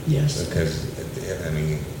hear. Yes. Because, I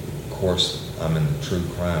mean, of course, I'm in the true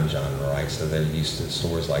crime genre, right? So they're used to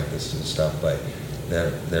stories like this and stuff, but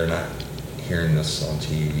they're not hearing this on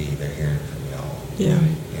TV. They're hearing it from y'all. Yeah.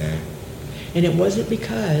 Yeah. And it wasn't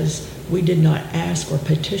because we did not ask or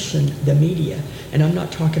petition the media. And I'm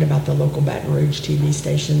not talking about the local Baton Rouge TV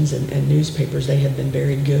stations and newspapers. They have been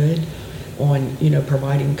very good on, you know,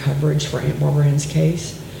 providing coverage for Aunt Barbara Ann's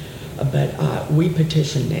case. But we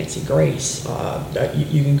petitioned Nancy Grace.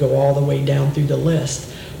 You can go all the way down through the list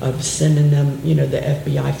of sending them, you know, the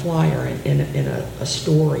FBI flyer and a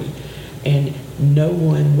story. And no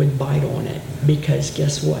one would bite on it because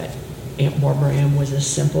guess what? Aunt Barbara Ann was a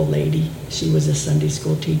simple lady. She was a Sunday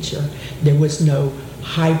school teacher. There was no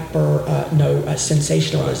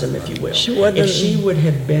sensationalism, if you will. If she would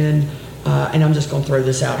have been, and I'm just going to throw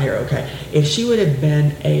this out here, okay? If she would have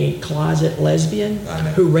been a closet lesbian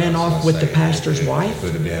who ran off with the pastor's wife, it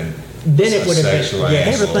would have been. Then it would have been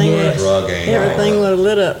everything would have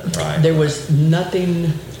lit up. Right. There was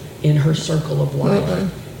nothing in her circle of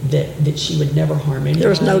life that she would never harm anybody. There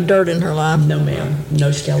was no dirt in her life. No, ma'am.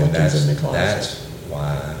 No skeletons in the closet. That's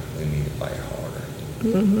why we need to fight harder.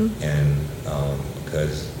 And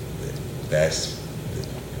because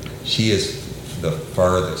she is the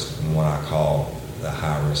furthest from what I call the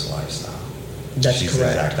high-risk lifestyle. That's She's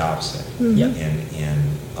correct. the exact opposite. Yep.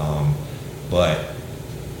 But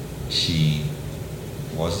she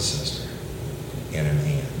was a sister and an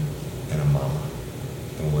aunt and a mama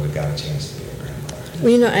and would have got a chance to be a grandmother. Well,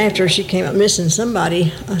 you know, after she came up missing,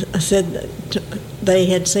 somebody I said that they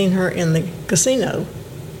had seen her in the casino.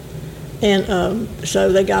 And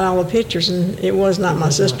so they got all the pictures, and it was not my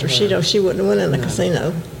sister. She wouldn't have went in the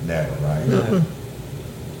casino. Never, right? No.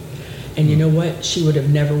 And you know what? She would have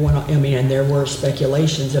never went off. I mean, and there were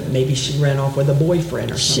speculations that maybe she ran off with a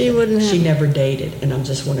boyfriend or something. She wouldn't have. She never dated. And I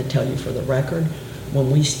just want to tell you for the record,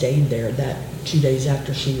 when we stayed there that 2 days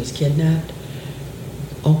after she was kidnapped,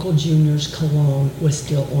 Uncle Junior's cologne was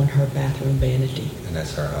still on her bathroom vanity. And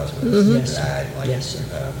that's her husband. Yes, sir. Died like Yes,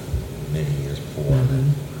 sir. many years before the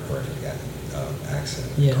horrific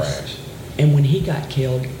accident Yes. crash. And when he got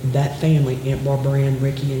killed, that family, Aunt Barbara Ann,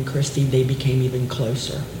 Ricky, and Christy, they became even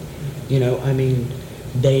closer. You know, I mean,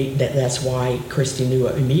 that's why Christy knew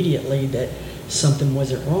immediately that something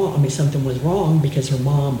wasn't wrong. I mean, something was wrong because her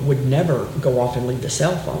mom would never go off and leave the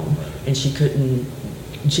cell phone, and she didn't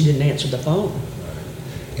answer the phone.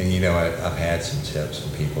 And you know, I've had some tips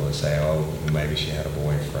from people that say, "Oh, maybe she had a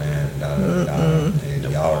boyfriend." And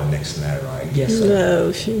y'all are nixing that, right? Yes, sir.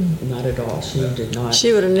 No, not at all. She did not.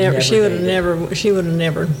 She would have never. She would have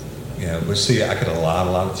never. Yeah, but see, I get a lot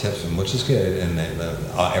of tips, and which is good, and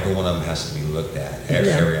every one of them has to be looked at,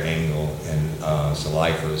 every angle, and so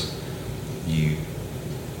lifers,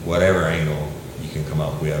 whatever angle you can come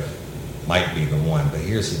up with might be the one. But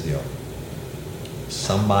here's the deal: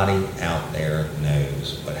 somebody out there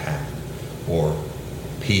knows what happened, or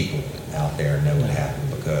people out there know what happened,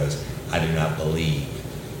 because I do not believe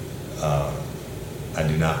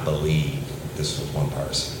this was one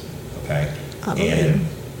person. Okay,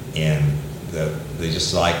 and they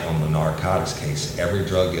just like on the narcotics case, every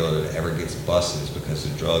drug dealer that ever gets busted is because the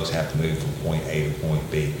drugs have to move from point A to point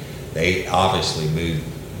B. They obviously moved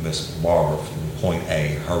Miss Barbara from point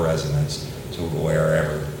A, her residence, to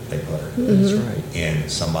wherever they put her. That's right.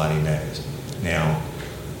 And somebody knows. Now,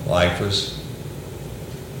 lifers,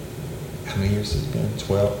 how many years has it been?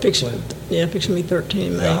 12? Fixing to be 13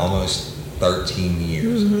 in May. Yeah, almost 13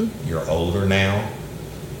 years. You're older now.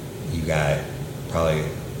 You got probably a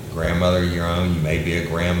grandmother of your own. You may be a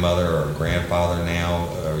grandmother or a grandfather now,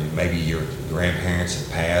 or maybe your grandparents have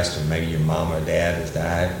passed, or maybe your mom or dad has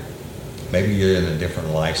died. Maybe you're in a different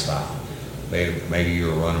lifestyle. Maybe you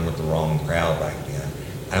were running with the wrong crowd back then.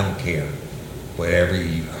 I don't care. Whatever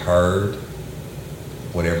you heard,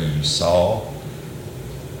 whatever you saw,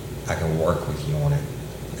 I can work with you on it.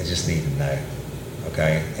 I just need to know,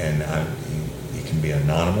 okay? And you can be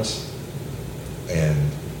anonymous,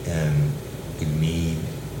 and we need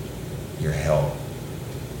your help.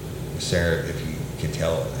 Sarah, if you could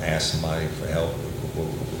ask somebody for help,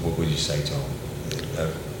 what would you say to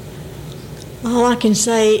them? All I can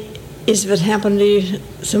say is if it happened to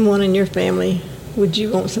someone in your family, would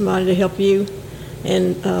you want somebody to help you?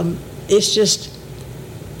 And it's just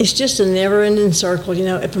a never-ending circle,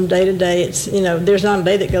 from day to day. It's, there's not a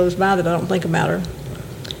day that goes by that I don't think about her.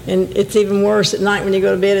 And it's even worse at night when you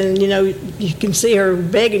go to bed and, you can see her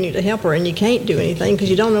begging you to help her and you can't do anything because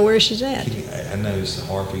you don't know where she's at. I know it's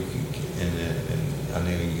hard for you, and I know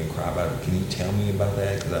you can cry about it. Can you tell me about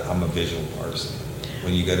that? Because I'm a visual person.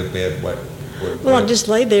 When you go to bed, what? Well, I just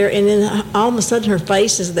lay there, and then all of a sudden her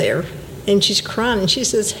face is there, and she's crying, and she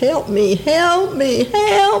says, "Help me, help me,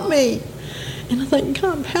 help me." And I think,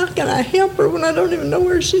 God, how can I help her when I don't even know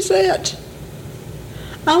where she's at?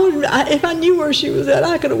 If I knew where she was at,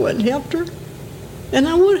 I could have went and helped her, and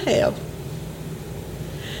I would have.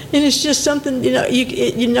 And it's just something,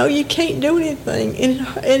 you can't do anything, and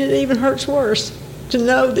it even hurts worse to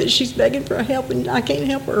know that she's begging for help and I can't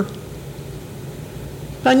help her.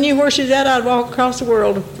 If I knew where she's at, I'd walk across the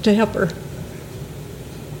world to help her.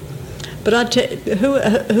 But I tell you,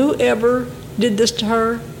 whoever did this to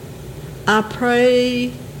her, I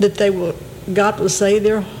pray that God will save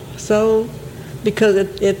their soul, because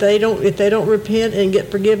if they don't repent and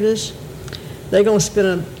get forgiveness, they're going to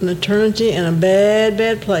spend an eternity in a bad,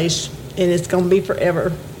 bad place, and it's going to be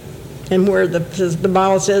forever. And where the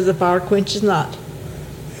Bible says the fire quenches not,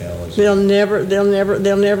 they'll never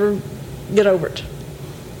get over it.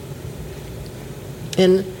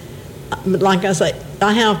 And like I say,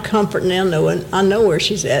 I have comfort now knowing I know where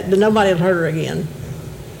she's at, but nobody will hurt her again.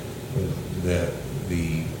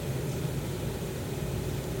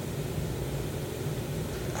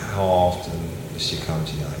 How often does she come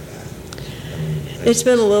to you like that? It's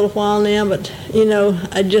been a little while now, but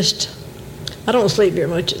I don't sleep very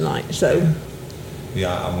much at night, so.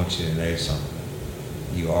 Yeah, I want you to know something.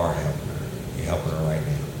 You are helping her. You're helping her right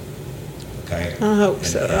now. Okay? I hope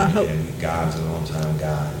so. I hope. And God's an on-time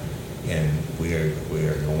God, and we are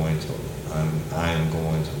going to. I am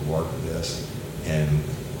going to work this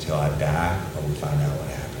until I die, or we find out what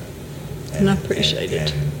happened. And I appreciate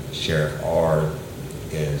it. And Sheriff Ard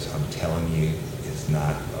is, I'm telling you, is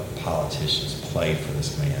not a politician's play for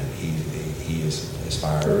this man. He is as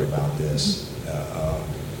fired up about this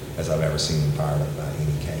as I've ever seen him fired up about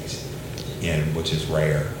any case, and which is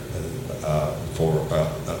rare for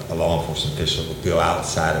a law enforcement official to go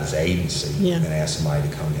outside of his agency and ask somebody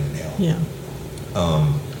to come in and help. Yeah.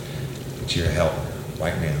 But you're helping her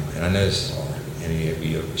right now, and I know this is hard. And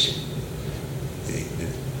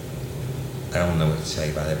I don't know what to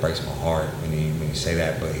say about that. It breaks my heart when you say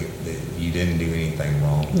that, but you didn't do anything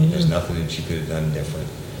wrong. Mm-hmm. There's nothing that you could have done different,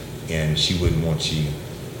 and she wouldn't want you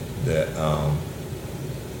to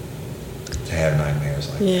have nightmares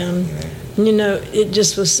like that. It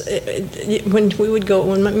just was when we would go,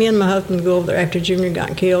 when me and my husband would go over there after Junior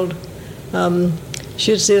got killed.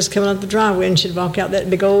 She'd see us coming up the driveway, and she'd walk out, that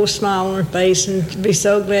big old smile on her face, and be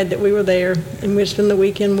so glad that we were there. And we'd spend the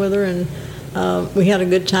weekend with her, and we had a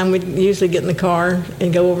good time. We'd usually get in the car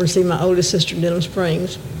and go over and see my oldest sister in Denham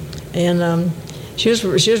Springs. And she was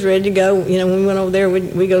ready to go. When we went over there,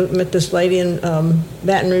 we go met this lady in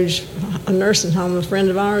Baton Rouge, a nursing home, a friend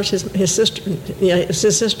of ours, his sister. It's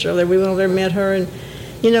his sister over there. We went over there and met her, and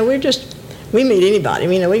we meet anybody.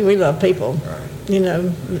 We love people. Right.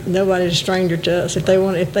 Nobody's a stranger to us. If they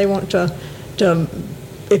want to,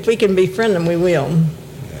 if we can befriend them, we will.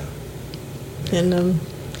 Yeah. And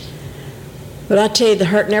but I tell you, the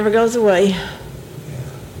hurt never goes away. Yeah.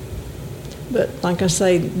 But like I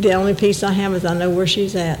say, the only peace I have is I know where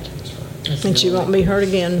she's at. That's right. And she won't be hurt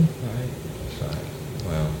again. Right. That's right.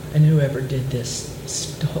 Well. And whoever did this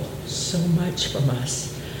stole so much from us.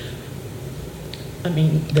 I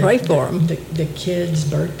mean, pray for them. The kids'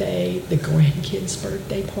 birthday, the grandkids'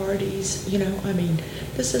 birthday parties.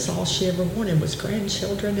 This is all she ever wanted was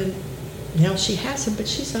grandchildren, and now she has them, but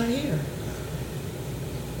she's not here.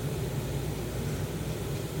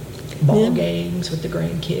 Ball games with the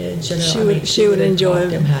grandkids. She would enjoy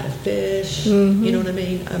them how to fish. Mm-hmm. You know what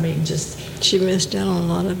I mean? Just she missed out on a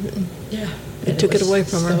lot of it. Yeah, It took it away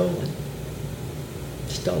from her.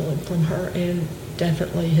 Stolen from her, and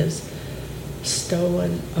definitely has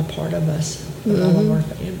stolen a part of us, of all of our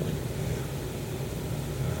family.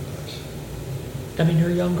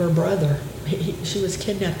 Her younger brother, she was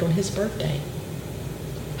kidnapped on his birthday.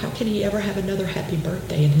 How can he ever have another happy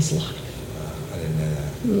birthday in his life? I didn't know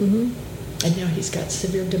that. Mm-hmm. And now he's got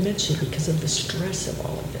severe dementia because of the stress of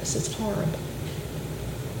all of this. It's horrible.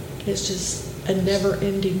 It's just a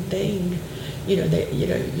never-ending thing. You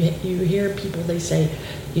hear people, they say,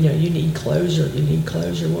 you need closure,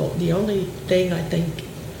 Well, the only thing I think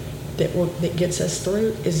that gets us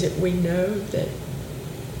through is that we know that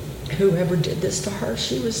whoever did this to her,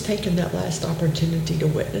 she was taking that last opportunity to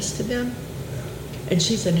witness to them. And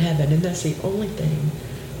she's in heaven, and that's the only thing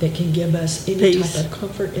that can give us any Peace. type of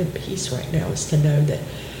comfort and peace right now, is to know that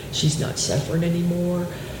she's not suffering anymore.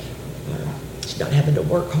 She's not having to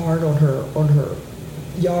work hard on her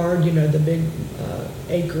yard, you know, the big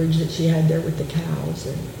acreage that she had there with the cows.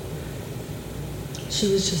 And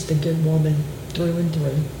she was just a good woman through and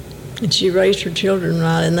through. And she raised her children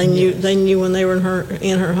right, and they knew when they were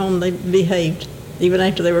in her home, they behaved, even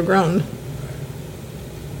after they were grown.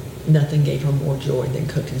 Nothing gave her more joy than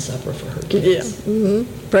cooking supper for her kids. Yeah.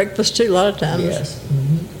 Mm-hmm. Breakfast too, a lot of times. Yes.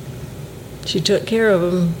 Mm-hmm. She took care of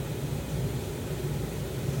them.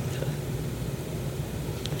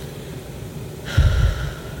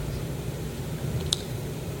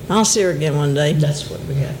 I'll see her again one day. That's what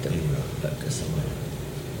we have to focus on.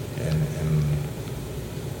 And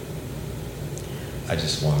I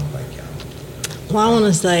just want to thank y'all. Well, I want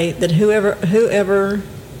to say that whoever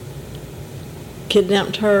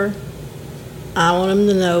kidnapped her, I want them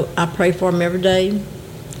to know I pray for them every day,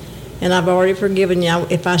 and I've already forgiven you.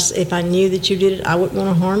 If I knew that you did it, I wouldn't want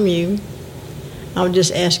to harm you. I would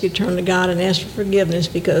just ask you to turn to God and ask for forgiveness,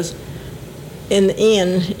 because in the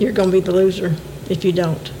end, you're going to be the loser if you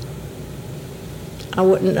don't. I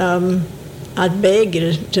wouldn't. I'd beg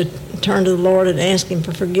you to turn to the Lord and ask Him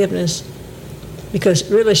for forgiveness, because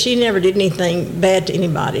really, she never did anything bad to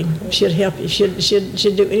anybody. She'd help you.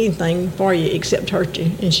 She'd do anything for you except hurt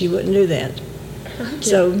you, and she wouldn't do that. I get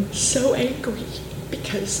so angry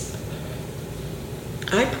because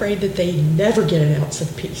I pray that they never get an ounce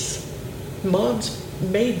of peace. Mom's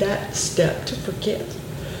made that step to forgive.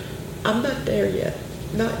 I'm not there yet.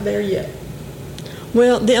 Not there yet.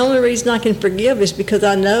 Well, the only reason I can forgive is because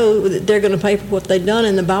I know that they're going to pay for what they've done,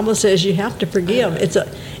 and the Bible says you have to forgive.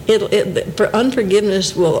 For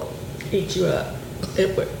unforgiveness will eat you up.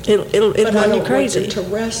 It'll But I run you don't crazy. want them to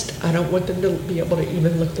rest. I don't want them to be able to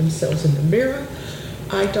even look themselves in the mirror.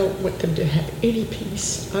 I don't want them to have any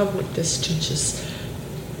peace. I want this to just,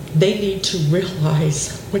 they need to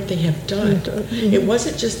realize what they have done. Mm-hmm. It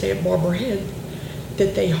wasn't just Aunt Barbara Head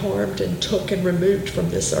that they harmed and took and removed from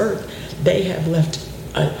this earth. They have left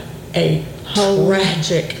a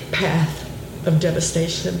tragic path of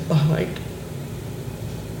devastation behind.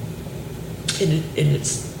 And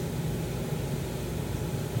it's...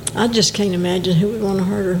 I just can't imagine who would want to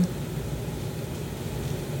hurt her.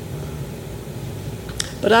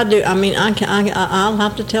 But I do. I mean, I'll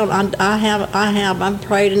have to tell them. I've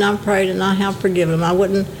prayed and I have forgiven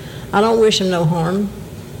them. I don't wish them no harm,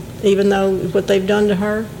 even though what they've done to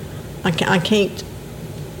her. I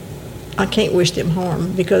can't wish them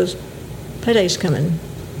harm, because payday's coming,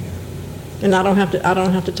 and I don't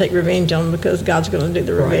have to take revenge on them, because God's going to do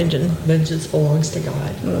the revenging. Right. Vengeance belongs to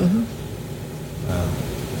God. Mm-hmm.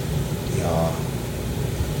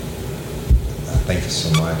 Thank you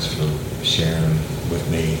so much for sharing with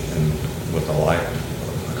me and with the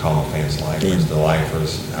I call them fans lifers, the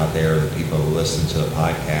lifers out there, the people who listen to the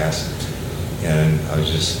podcast. And I was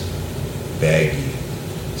just beg you,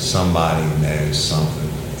 somebody knows something.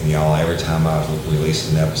 And y'all, every time I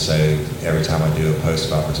release an episode, every time I do a post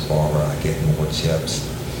about Miss Barbara, I get more tips.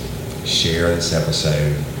 Share this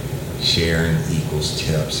episode. Sharing equals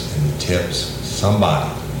tips. And the tips,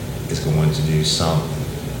 somebody is going to do something.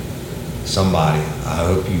 Somebody, I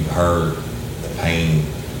hope you've heard the pain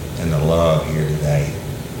and the love here today.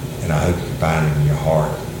 And I hope you find it in your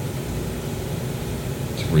heart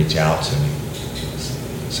to reach out to me.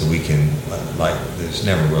 So we can, there's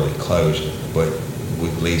never really closure, but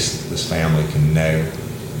at least this family can know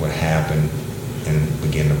what happened and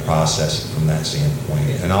begin to process it from that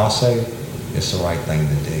standpoint. And also, it's the right thing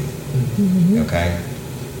to do. Mm-hmm. Okay?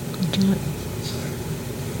 That's right. So,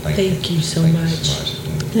 thank you so much.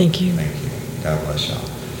 Thank you. Thank you. God bless y'all.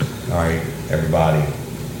 All right, everybody.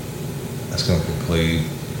 That's going to conclude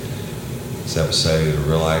this episode of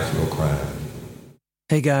Real Life, Real Crime.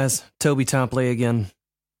 Hey guys, Toby Tompley again.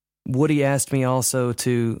 Woody asked me also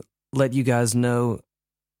to let you guys know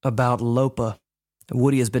about LOPA.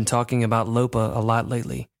 Woody has been talking about LOPA a lot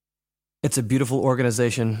lately. It's a beautiful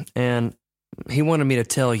organization, and he wanted me to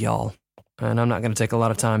tell y'all, and I'm not going to take a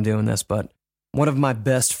lot of time doing this, but one of my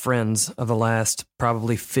best friends of the last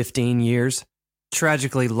probably 15 years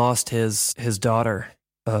tragically lost his daughter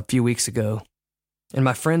a few weeks ago. And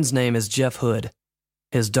my friend's name is Jeff Hood.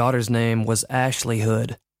 His daughter's name was Ashley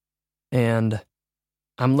Hood. And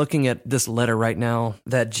I'm looking at this letter right now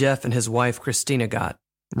that Jeff and his wife Christina got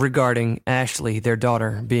regarding Ashley, their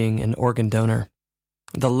daughter, being an organ donor.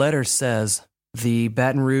 The letter says, the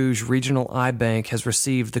Baton Rouge Regional Eye Bank has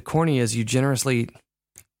received the corneas you generously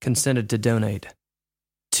consented to donate.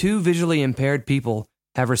 2 visually impaired people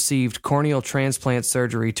have received corneal transplant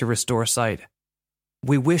surgery to restore sight.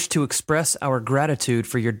 We wish to express our gratitude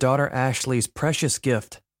for your daughter Ashley's precious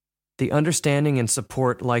gift. The understanding and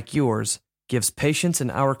support like yours gives patients in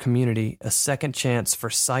our community a second chance for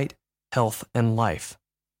sight, health, and life.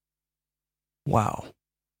 Wow.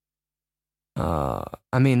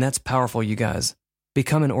 That's powerful, you guys.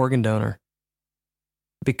 Become an organ donor.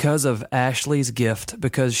 Because of Ashley's gift,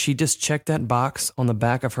 because she just checked that box on the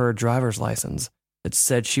back of her driver's license that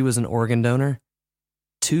said she was an organ donor,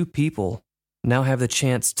 2 people now have the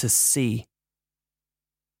chance to see.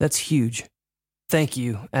 That's huge. Thank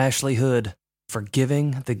you, Ashley Hood, for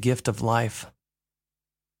giving the gift of life.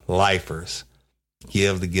 Lifers,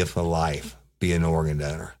 give the gift of life. Be an organ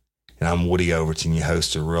donor. And I'm Woody Overton, your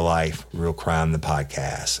host of Real Life, Real Crime, the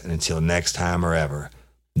podcast. And until next time or ever,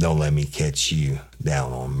 don't let me catch you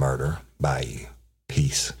down on Murder Bayou.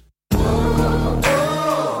 Peace.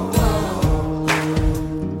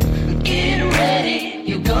 Get ready,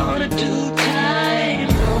 you're gonna do time.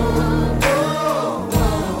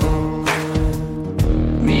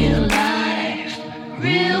 Real life,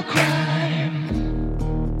 real crime.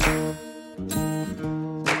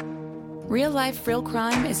 Real Life, Real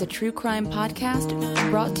Crime is a true crime podcast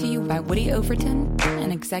brought to you by Woody Overton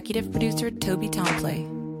and executive producer Toby Tomplay.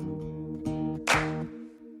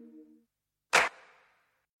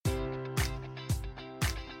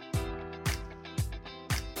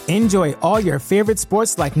 Enjoy all your favorite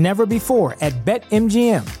sports like never before at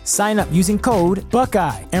BetMGM. Sign up using code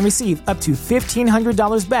Buckeye and receive up to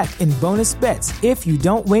 $1,500 back in bonus bets if you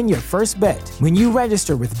don't win your first bet. When you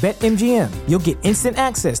register with BetMGM, you'll get instant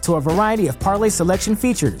access to a variety of parlay selection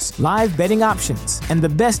features, live betting options, and the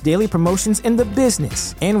best daily promotions in the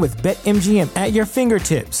business. And with BetMGM at your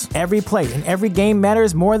fingertips, every play and every game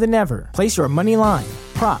matters more than ever. Place your money line,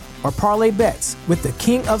 prop, or parlay bets with the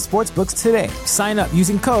king of sportsbooks today. Sign up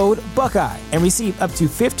using code Buckeye and receive up to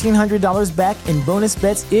 $1,500 back in bonus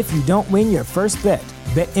bets if you don't win your first bet.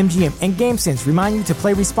 BetMGM and GameSense remind you to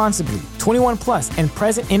play responsibly. 21 plus and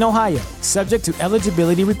present in Ohio, subject to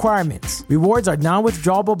eligibility requirements. Rewards are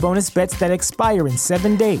non-withdrawable bonus bets that expire in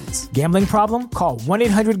 7 days. Gambling problem? Call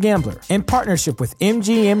 1-800-GAMBLER in partnership with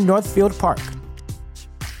MGM Northfield Park.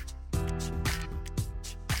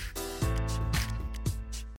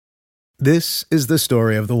 This is the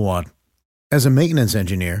story of the one. As a maintenance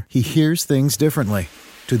engineer, he hears things differently.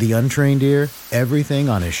 To the untrained ear, everything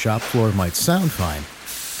on his shop floor might sound fine,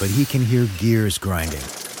 but he can hear gears grinding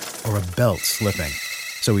or a belt slipping.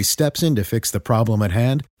 So he steps in to fix the problem at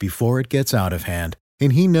hand before it gets out of hand.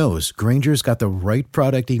 And he knows Grainger's got the right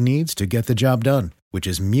product he needs to get the job done, which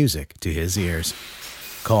is music to his ears.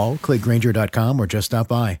 Call, click Grainger.com, or just stop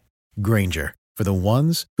by. Grainger, for the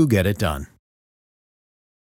ones who get it done.